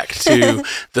getting back to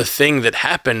the thing that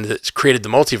happened that created the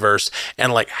multiverse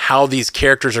and how these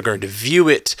characters are going to view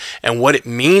it and what it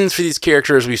means for these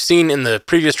characters. We've seen in the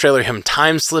previous trailer him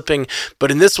time slipping,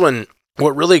 but in this one,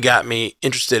 what really got me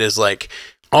interested is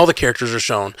all the characters are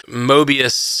shown.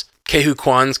 Mobius, Kehu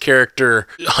Kwan's character,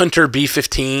 Hunter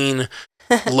B-15,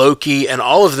 Loki, and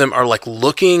all of them are like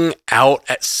out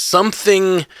at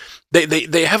something.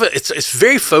 They have it's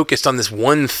very focused on this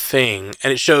one thing,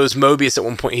 and it shows Mobius at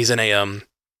one point. He's in a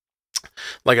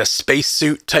like a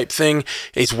spacesuit type thing, and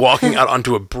he's walking out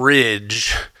onto a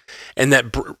bridge, and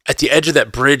that at the edge of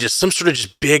that bridge is some sort of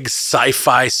just big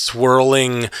sci-fi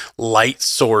swirling light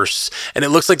source, and it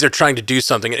looks like they're trying to do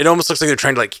something. It almost looks like they're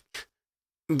trying to like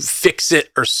fix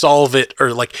it or solve it,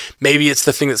 or like maybe it's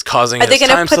the thing that's causing. Are they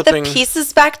going to put the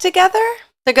pieces back together?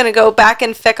 They're going to go back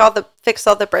and fix all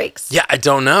the breaks. Yeah, I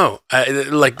don't know. I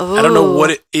don't know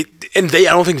what it and I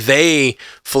don't think they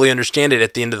fully understand it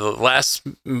at the end of the last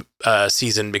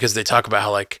season, because they talk about how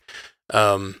like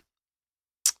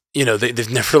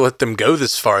they've never let them go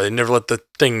this far. They never let the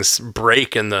things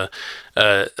break, and they've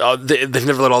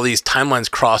never let all these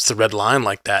timelines cross the red line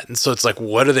like that. And so it's like,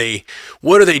 what are they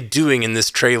doing in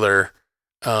this trailer?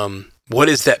 What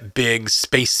is that big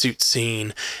spacesuit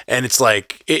scene? And it's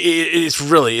like it's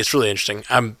really interesting.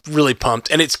 I'm really pumped,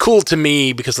 and it's cool to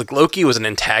me because like Loki was an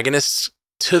antagonist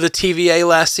to the TVA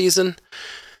last season.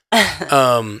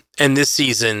 And this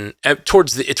season,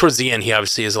 towards the end, he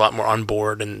obviously is a lot more on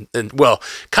board, and well,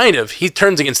 kind of. He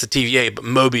turns against the TVA, but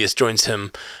Mobius joins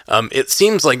him. It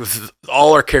seems like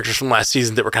all our characters from last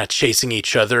season that were kind of chasing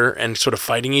each other and sort of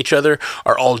fighting each other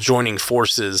are all joining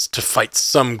forces to fight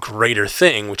some greater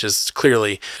thing, which is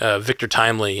clearly Victor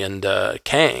Timely and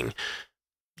Kang.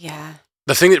 Yeah.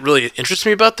 The thing that really interests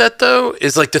me about that, though,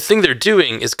 is like the thing they're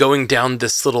doing is going down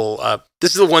this little.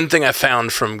 This is the one thing I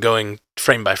found from going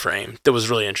frame by frame that was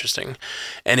really interesting,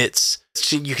 and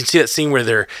you can see that scene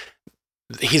where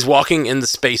he's walking in the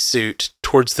spacesuit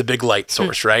towards the big light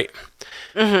source, right?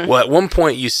 Mm-hmm. Well, at one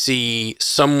point you see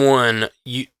someone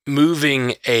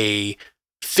moving a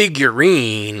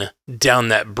figurine down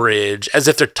that bridge as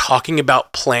if they're talking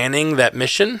about planning that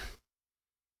mission.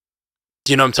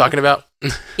 Do you know what I'm talking about?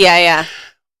 Yeah.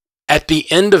 At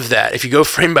the end of that, if you go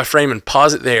frame by frame and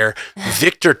pause it there,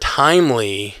 Victor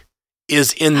Timely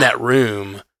is in that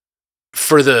room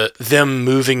for them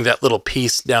moving that little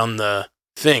piece down the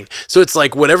thing. So it's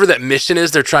like whatever that mission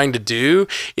is they're trying to do,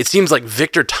 it seems like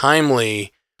Victor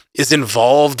Timely is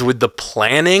involved with the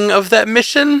planning of that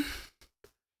mission,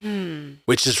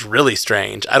 which is really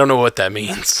strange. I don't know what that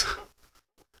means.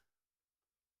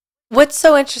 What's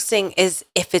so interesting is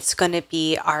if it's going to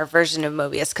be our version of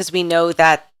Mobius, because we know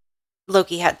that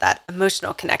Loki had that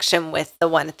emotional connection with the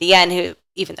one at the end who,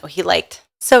 even though he liked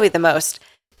Sylvie the most,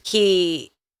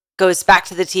 he goes back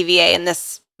to the TVA, and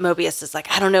this Mobius is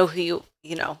like, I don't know who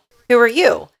who are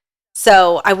you?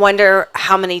 So I wonder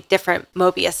how many different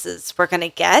Mobiuses we're going to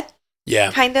get.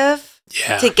 Yeah. Kind of.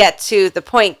 Yeah. To get to the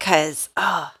point, because,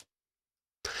 I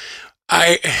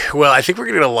think we're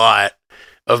going to get a lot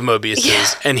of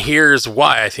Mobiuses, and here's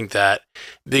why I think that.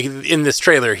 In this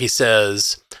trailer, he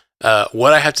says,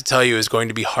 what I have to tell you is going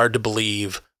to be hard to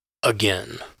believe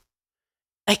again.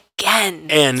 And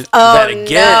that again.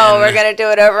 No, we're going to do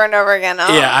it over and over again.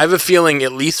 Oh. Yeah, I have a feeling,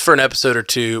 at least for an episode or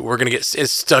two, we're going to get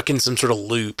stuck in some sort of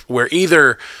loop where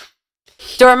either...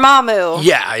 Dormammu.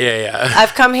 Yeah.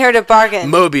 I've come here to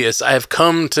bargain. Mobius, I have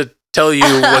come to tell you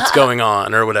what's going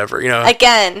on, or whatever,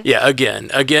 Again. Yeah, again.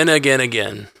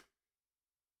 And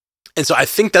so I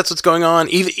think that's what's going on.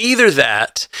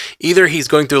 Either he's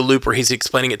going through a loop where he's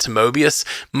explaining it to Mobius.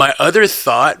 My other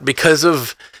thought, because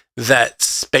of that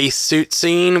spacesuit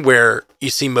scene where you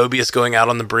see Mobius going out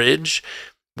on the bridge,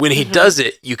 when he does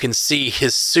it, you can see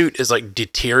his suit is like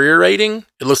deteriorating.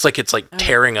 It looks like it's like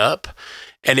tearing up.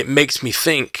 And it makes me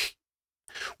think,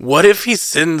 what if he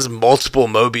sends multiple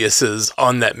Mobiuses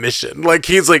on that mission? Like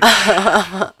he's like,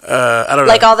 I don't know.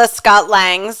 Like all the Scott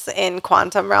Langs in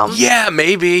Quantum Realm? Yeah,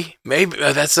 maybe.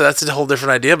 That's a whole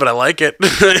different idea, but I like it.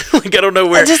 Like, I don't know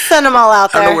where. Just send them all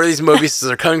out there. I don't know where these Mobiuses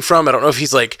are coming from. I don't know if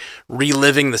he's like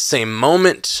reliving the same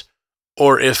moment,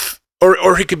 or if,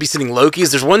 or he could be sending Loki's.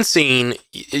 There's one scene,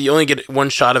 you only get one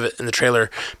shot of it in the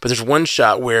trailer, but there's one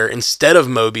shot where instead of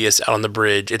Mobius out on the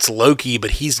bridge, it's Loki,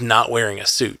 but he's not wearing a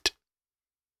suit.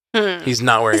 He's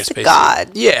not wearing a spacesuit.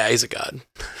 God. Yeah, he's a god.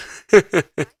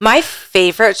 My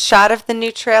favorite shot of the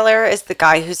new trailer is the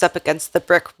guy who's up against the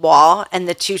brick wall and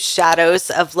the two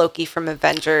shadows of Loki from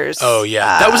Avengers. Oh,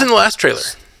 yeah. That was in the last trailer.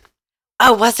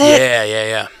 Oh, was it?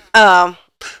 Yeah.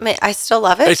 Man, I still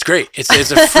love it. It's great. It's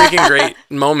a freaking great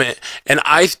moment. And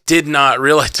I did not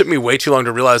realize, it took me way too long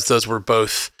to realize those were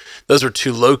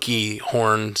two Loki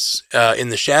horns in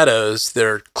the shadows.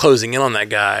 They're closing in on that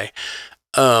guy.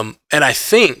 And I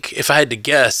think, if I had to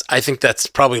guess, I think that's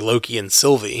probably Loki and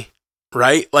Sylvie,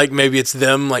 right? Like maybe it's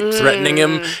them like threatening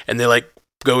him, and they like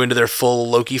go into their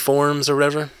full Loki forms or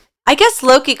whatever. I guess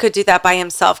Loki could do that by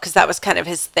himself because that was kind of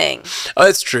his thing. Oh,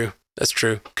 that's true.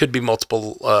 Could be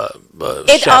multiple.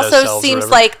 It also seems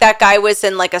like that guy was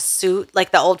in like a suit,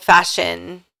 like the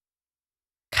old-fashioned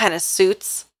kind of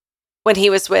suits when he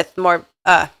was with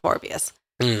Morbius.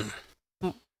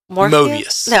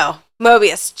 Mobius. No,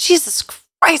 Mobius. Jesus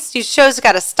Christ, you shows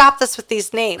got to stop this with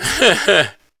these names.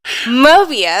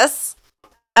 Mobius,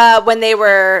 when they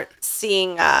were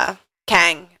seeing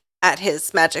Kang at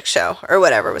his magic show or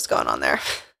whatever was going on there.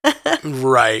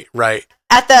 Right.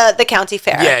 At the county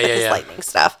fair. With his lightning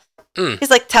stuff. He's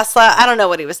like Tesla. I don't know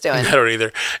what he was doing. I don't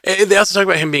either. They also talk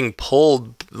about him being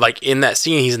pulled, like in that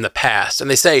scene, he's in the past. And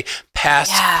they say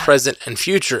past, present, and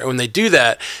future. And when they do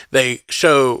that, they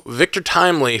show Victor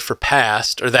Timely for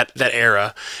past, or that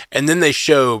era. And then they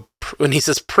show, when he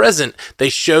says present, they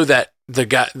show that the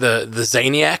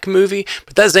Zaniac movie.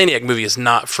 But that Zaniac movie is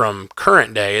not from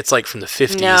current day. It's like from the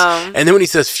 50s. No. And then when he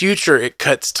says future, it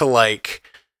cuts to like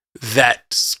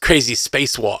that crazy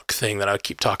spacewalk thing that I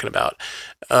keep talking about.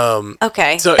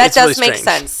 Okay, so that does really make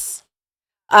sense.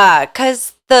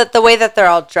 Because the way that they're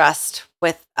all dressed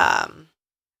with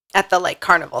at the like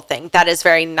carnival thing, that is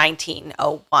very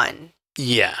 1901.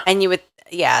 Yeah, and you would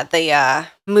the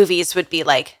movies would be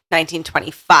like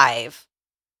 1925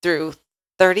 through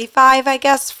 35, I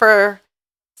guess, for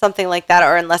something like that,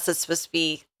 or unless it's supposed to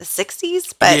be the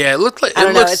 60s. But yeah, it looked like I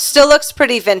don't know. It still looks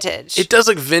pretty vintage. It does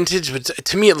look vintage, but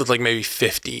to me, it looked like maybe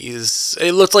 50s.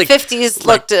 It looked like 50s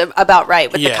looked about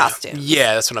right with the costumes.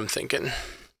 Yeah, that's what I'm thinking.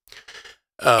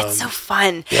 It's so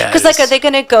fun because like, are they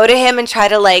going to go to him and try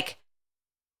to like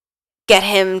get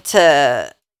him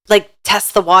to like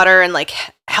test the water and like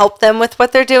help them with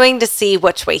what they're doing to see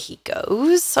which way he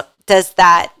goes? Does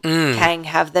that Kang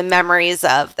have the memories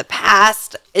of the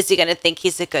past? Is he going to think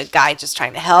he's a good guy just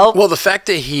trying to help? Well, the fact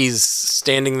that he's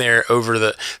standing there over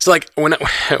the... So, like, when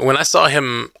I saw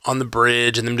him on the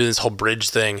bridge and them doing this whole bridge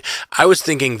thing, I was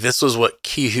thinking this was what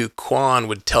Ki-Hu Kwan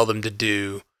would tell them to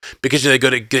do. Because they go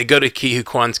to Ki-Hu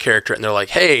Kwan's character and they're like,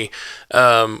 hey,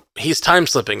 he's time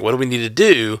slipping. What do we need to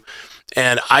do?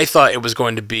 And I thought it was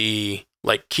going to be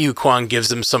like Ke Quan gives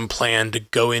them some plan to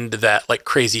go into that like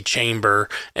crazy chamber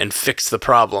and fix the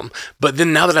problem. But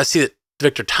then now that I see that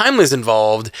Victor Timely's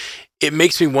involved, it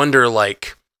makes me wonder,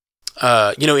 like,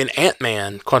 in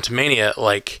Ant-Man, Quantumania,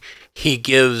 like, he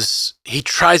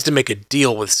tries to make a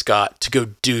deal with Scott to go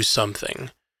do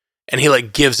something. And he,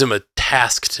 like, gives him a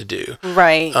task to do.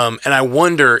 Right. And I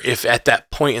wonder if at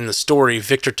that point in the story,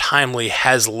 Victor Timely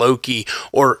has Loki,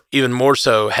 or even more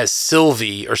so, has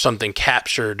Sylvie or something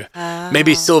captured. Oh.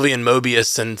 Maybe Sylvie and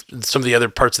Mobius and some of the other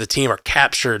parts of the team are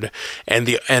captured, and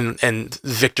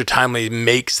Victor Timely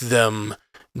makes them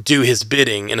do his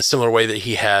bidding in a similar way that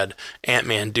he had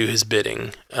Ant-Man do his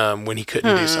bidding when he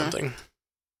couldn't do something.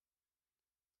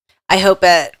 I hope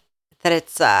that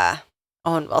it's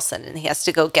Owen Wilson, and he has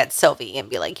to go get Sylvie and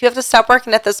be like, you have to stop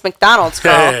working at this McDonald's,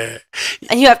 girl.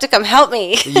 And you have to come help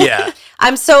me. Yeah.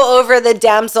 I'm so over the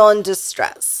damsel in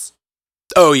distress.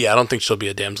 Oh, yeah. I don't think she'll be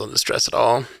a damsel in distress at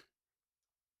all.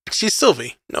 She's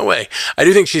Sylvie. No way. I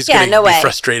do think she's going to be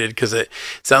frustrated because it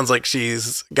sounds like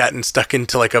she's gotten stuck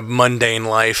into like a mundane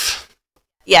life.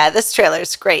 Yeah, this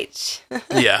trailer's great.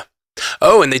 Yeah.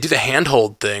 Oh, and they do the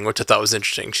handhold thing, which I thought was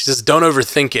interesting. She says, don't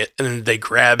overthink it. And then they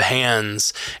grab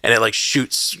hands and it like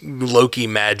shoots Loki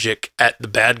magic at the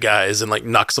bad guys and like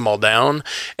knocks them all down.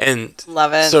 And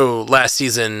love it. So last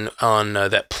season on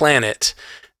that planet,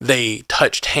 they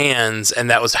touched hands, and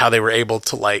that was how they were able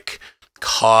to like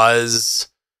cause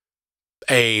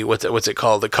a, what's it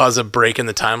called? Cause a break in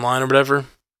the timeline or whatever.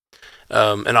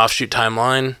 An offshoot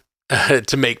timeline.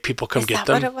 To make people come get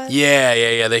them. What it was?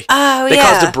 Yeah. They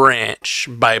caused a branch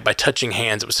by touching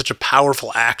hands. It was such a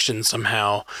powerful action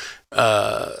somehow. On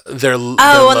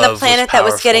the planet that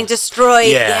was getting destroyed.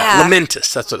 Yeah.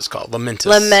 Lamentus, that's what it's called.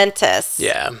 Lamentus.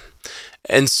 Yeah.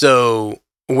 And so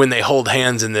when they hold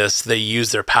hands in this, they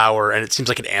use their power, and it seems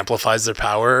like it amplifies their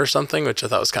power or something, which I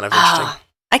thought was kind of interesting.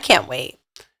 I can't wait.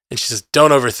 And she says,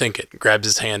 don't overthink it. Grabs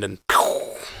his hand and...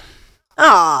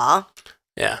 Aww.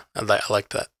 Yeah, I like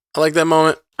that. I like that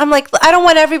moment. I'm like, I don't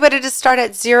want everybody to start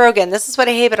at zero again. This is what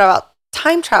I hate about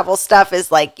time travel stuff,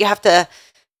 is like you have to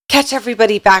catch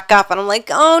everybody back up. And I'm like,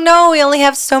 oh no, we only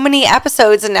have so many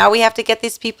episodes, and now we have to get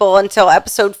these people until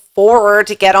episode 4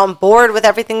 to get on board with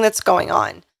everything that's going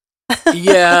on.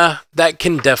 Yeah, that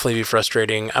can definitely be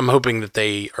frustrating. I'm hoping that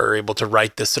they are able to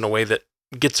write this in a way that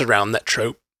gets around that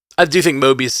trope. I do think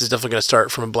Mobius is definitely going to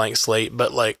start from a blank slate,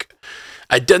 but like,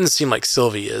 it doesn't seem like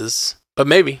Sylvie is, but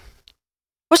maybe.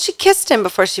 Well, she kissed him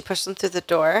before she pushed him through the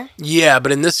door. Yeah,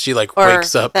 but in this, she like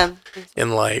wakes up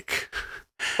and like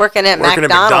working at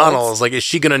McDonald's. Like, is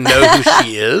she gonna know who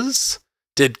she is?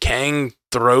 Did Kang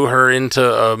throw her into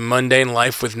a mundane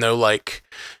life with no like,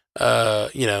 I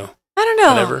don't know.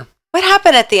 Whatever. What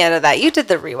happened at the end of that? You did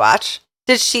the rewatch.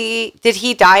 Did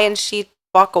he die and she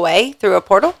walk away through a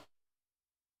portal?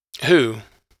 Who?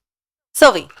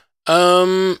 Sylvie.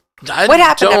 What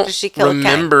happened after she killed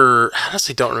Kang? I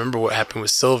honestly don't remember what happened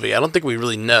with Sylvie. I don't think we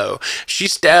really know. She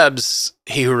stabs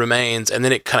He Who Remains, and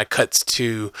then it kind of cuts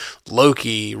to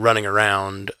Loki running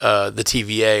around the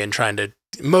TVA and trying to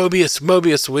Mobius.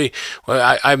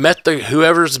 I met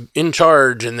whoever's in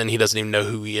charge, and then he doesn't even know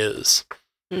who he is.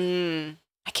 I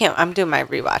can't. I'm doing my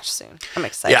rewatch soon. I'm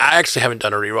excited. Yeah, I actually haven't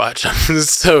done a rewatch,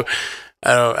 so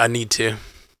I need to.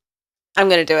 I'm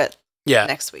gonna do it. Yeah.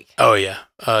 Next week. Oh yeah.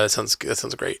 That sounds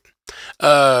great.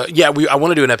 I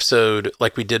want to do an episode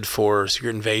like we did for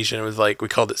Secret Invasion. It was like, we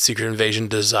called it Secret Invasion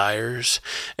Desires.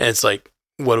 And it's like,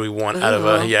 what do we want out of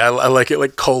I like it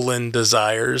like :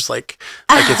 desires. Like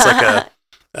it's like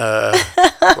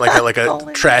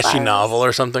a trashy desires. Novel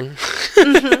or something.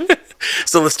 Mm-hmm.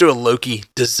 So let's do a Loki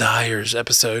Desires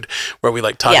episode where we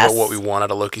like talk about what we want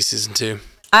out of Loki season 2.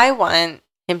 I want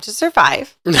him to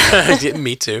survive.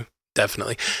 Me too.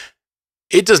 Definitely.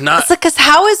 It does not. Because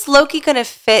how is Loki going to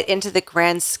fit into the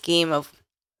grand scheme of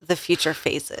the future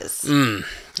phases? I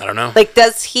don't know. Like,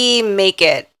 does he make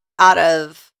it out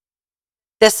of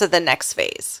this or the next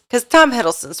phase? Because Tom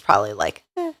Hiddleston's probably like,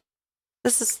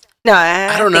 this is... No,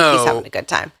 I don't know. He's having a good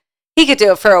time. He could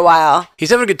do it for a while. He's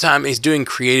having a good time. He's doing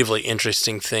creatively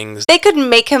interesting things. They could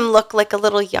make him look like a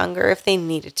little younger if they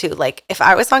needed to. Like, if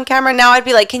I was on camera now, I'd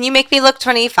be like, can you make me look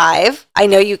 25? I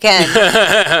know you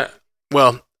can.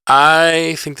 Well...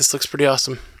 I think this looks pretty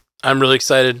awesome. I'm really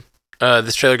excited.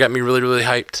 This trailer got me really, really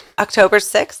hyped. October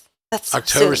 6th? That's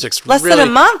October 6th. Less than a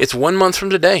month. It's 1 month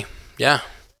from today. Yeah.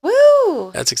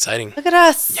 Woo! That's exciting. Look at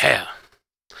us. Yeah.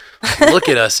 Look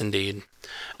at us, indeed.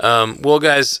 Well,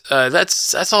 guys,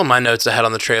 that's all my notes I had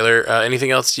on the trailer.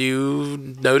 Anything else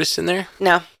you noticed in there?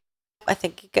 No. I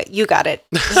think you got it.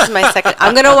 This is my second.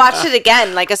 I'm going to watch it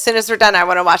again. Like, as soon as we're done, I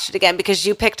want to watch it again because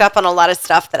you picked up on a lot of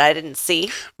stuff that I didn't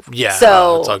see. Yeah.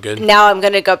 So it's all good. Now I'm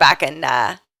going to go back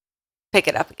and pick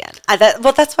it up again.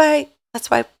 That's why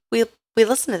we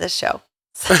listen to this show.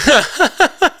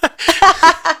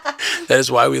 That is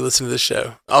why we listen to this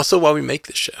show. Also, why we make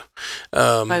this show.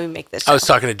 I was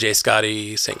talking to Jay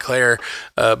Scotty St. Clair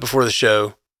before the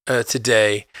show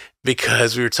today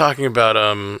because we were talking about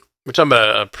a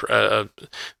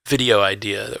video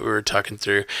idea that we were talking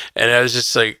through, and I was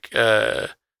just like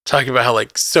talking about how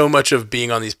like so much of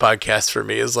being on these podcasts for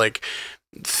me is like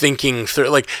thinking through,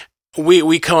 like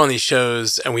we come on these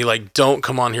shows and we like don't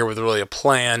come on here with really a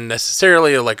plan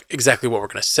necessarily, or like exactly what we're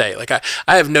gonna say. Like I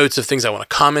have notes of things I want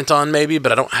to comment on maybe,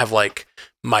 but I don't have like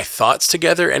my thoughts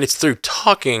together, and it's through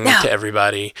talking to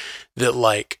everybody that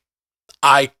like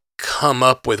I come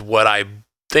up with what I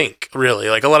think, really.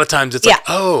 Like a lot of times it's like,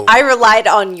 oh, I relied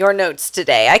on your notes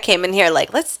today. I came in here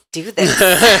like, let's do this.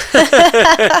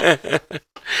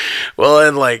 Well,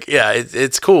 and like, yeah,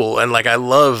 it's cool. And like, I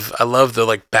love the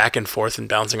like back and forth and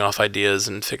bouncing off ideas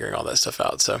and figuring all that stuff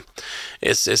out. So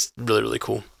it's really, really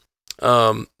cool.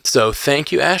 So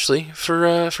thank you, Ashley,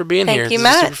 for being here. Thank you,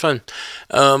 Matt. Matt. Super fun.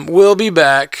 We'll be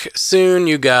back soon,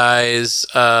 you guys.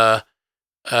 Check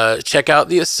out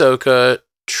the Ahsoka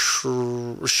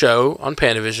show on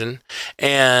Pandavision,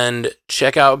 and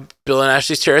check out Bill and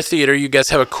Ashley's Terror Theater. You guys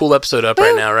have a cool episode up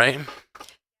right now, right?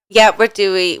 Yeah,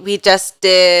 we just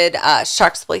did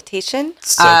Sharksploitation.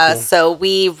 Cool. So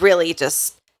we really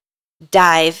just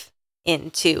dive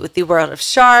into the world of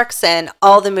sharks and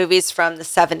all the movies from the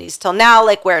 70s till now,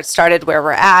 like where it started, where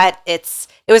we're at. It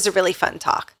was a really fun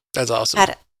talk. That's awesome.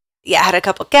 Had a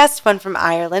couple guests, one from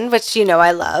Ireland, which you know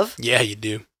I love. Yeah, you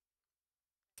do.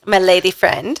 My lady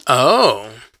friend. Oh.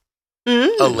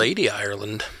 A lady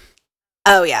Ireland.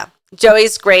 Oh, yeah.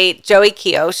 Joey's great. Joey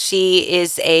Keogh. She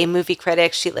is a movie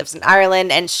critic. She lives in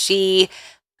Ireland, and she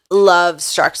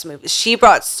loves sharks movies. She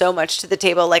brought so much to the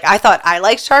table. Like, I thought I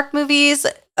liked shark movies.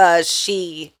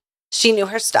 She knew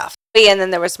her stuff. And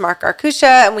then there was Mark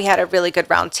Arkusha, and we had a really good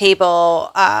round table,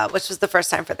 which was the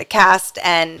first time for the cast,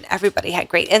 and everybody had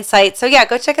great insight. So yeah,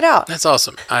 go check it out. That's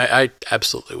awesome. I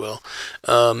absolutely will.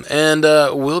 And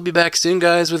we'll be back soon,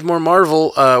 guys, with more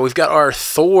Marvel. We've got our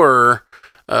Thor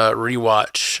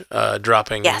rewatch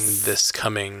dropping this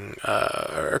coming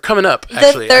or coming up.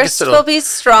 Actually, the thirst will be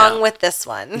strong with this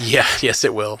one. Yeah. Yes,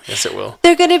 it will. Yes, it will.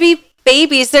 They're going to be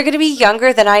babies. They're going to be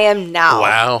younger than I am now.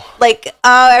 Wow. Like,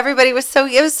 everybody was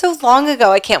it was so long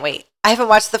ago. I can't wait. I haven't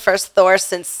watched the first Thor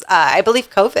since, I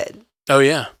believe, COVID. Oh,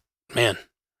 yeah. Man.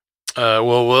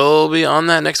 Well, we'll be on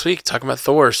that next week talking about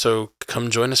Thor, so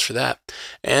come join us for that.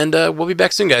 And we'll be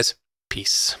back soon, guys.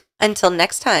 Peace. Until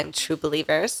next time, true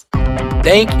believers.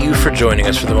 Thank you for joining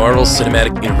us for the Marvel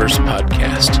Cinematic Universe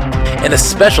podcast. And a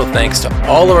special thanks to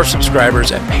all of our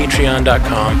subscribers at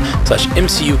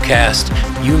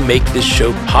patreon.com/MCUcast. You make this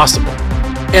show possible.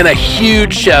 And a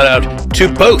huge shout out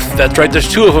to both, that's right,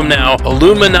 there's two of them now,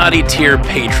 Illuminati tier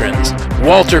patrons,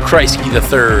 Walter Kreisky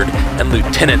III and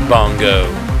Lieutenant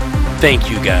Bongo.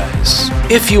 Thank you, guys.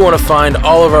 If you want to find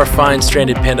all of our fine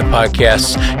Stranded Panda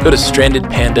podcasts, go to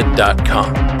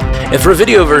strandedpanda.com. And for a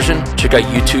video version, check out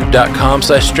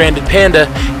youtube.com/strandedpanda.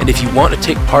 And if you want to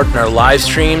take part in our live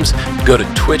streams, go to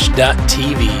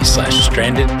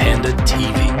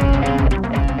twitch.tv/strandedpandatv.